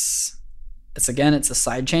is it's a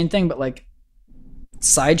sidechain thing, but like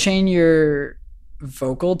sidechain your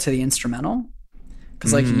vocal to the instrumental.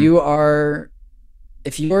 Because like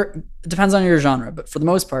it depends on your genre, but for the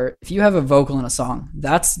most part, if you have a vocal in a song,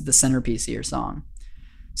 that's the centerpiece of your song.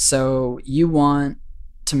 So you want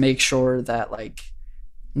to make sure that like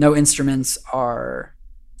no instruments are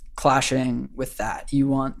clashing with that. You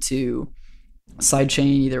want to sidechain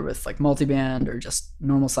either with like multiband or just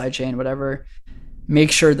normal sidechain, whatever.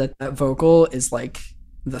 Make sure that vocal is like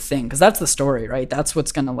the thing, because that's the story, right? That's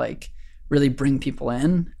what's gonna like really bring people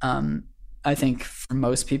in. I think for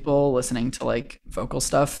most people, listening to like vocal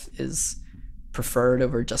stuff is preferred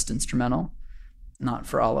over just instrumental. not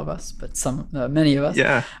for all of us, but many of us.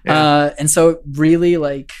 Yeah. And so really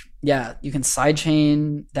like, yeah, you can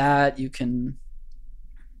sidechain that. You can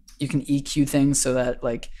EQ things so that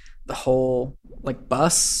like the whole like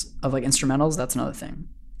bus of like instrumentals, that's another thing.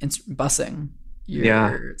 Busing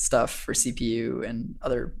your stuff for CPU and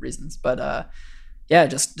other reasons. But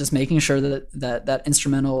just making sure that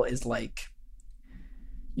instrumental is like,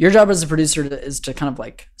 your job as a producer is to kind of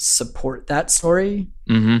like support that story.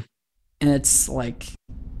 Mm-hmm. And it's like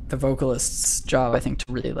the vocalist's job, I think, to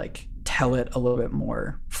really like tell it a little bit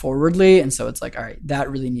more forwardly. And so it's like, all right, that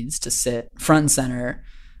really needs to sit front and center.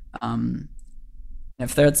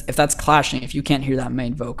 If that's clashing, if you can't hear that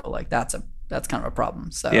main vocal, like that's kind of a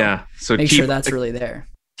problem. So so make sure that's really there.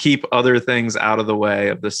 Keep other things out of the way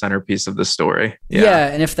of the centerpiece of the story.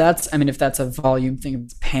 And if that's a volume thing, if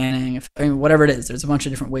it's panning, whatever it is, there's a bunch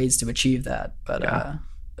of different ways to achieve that. But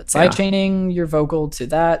sidechaining your vocal to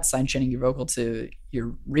that, sidechaining your vocal to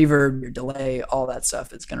your reverb, your delay, all that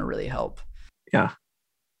stuff is going to really help. Yeah.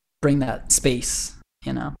 Bring that space,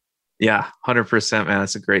 you know? Yeah, 100%, man.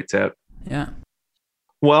 That's a great tip. Yeah.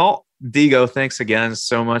 Well, Digo, thanks again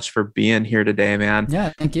so much for being here today, man.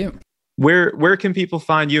 Yeah, thank you. Where can people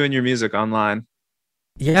find you and your music online?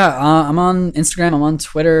 Yeah, I'm on Instagram. I'm on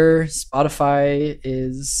Twitter. Spotify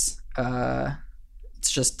is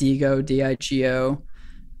it's just Digo, Digo.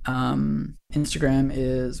 Instagram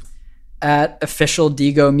is at official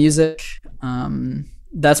Digo music.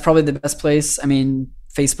 That's probably the best place. I mean,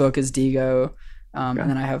 Facebook is Digo. And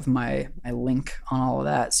then I have my link on all of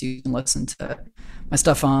that, so you can listen to my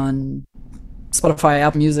stuff on Spotify,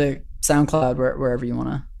 Apple Music, SoundCloud, wherever you want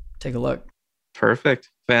to take a look. Perfect.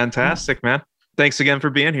 Fantastic, man. Thanks again for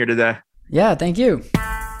being here today. Yeah, thank you.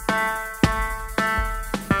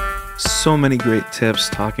 So many great tips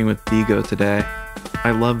talking with Digo today.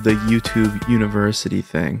 I love the YouTube University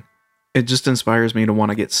thing. It just inspires me to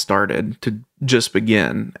want to get started, to just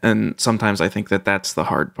begin. And sometimes I think that that's the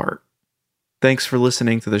hard part. Thanks for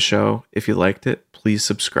listening to the show. If you liked it, please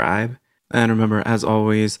subscribe. And remember, as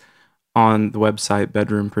always, on the website,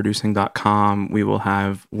 bedroomproducing.com, we will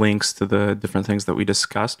have links to the different things that we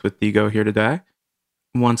discussed with Digo here today.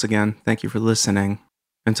 Once again, thank you for listening.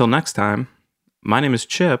 Until next time, my name is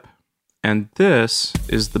Chip, and this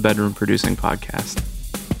is the Bedroom Producing Podcast.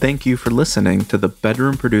 Thank you for listening to the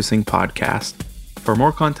Bedroom Producing Podcast. For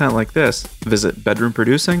more content like this, visit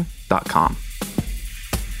bedroomproducing.com.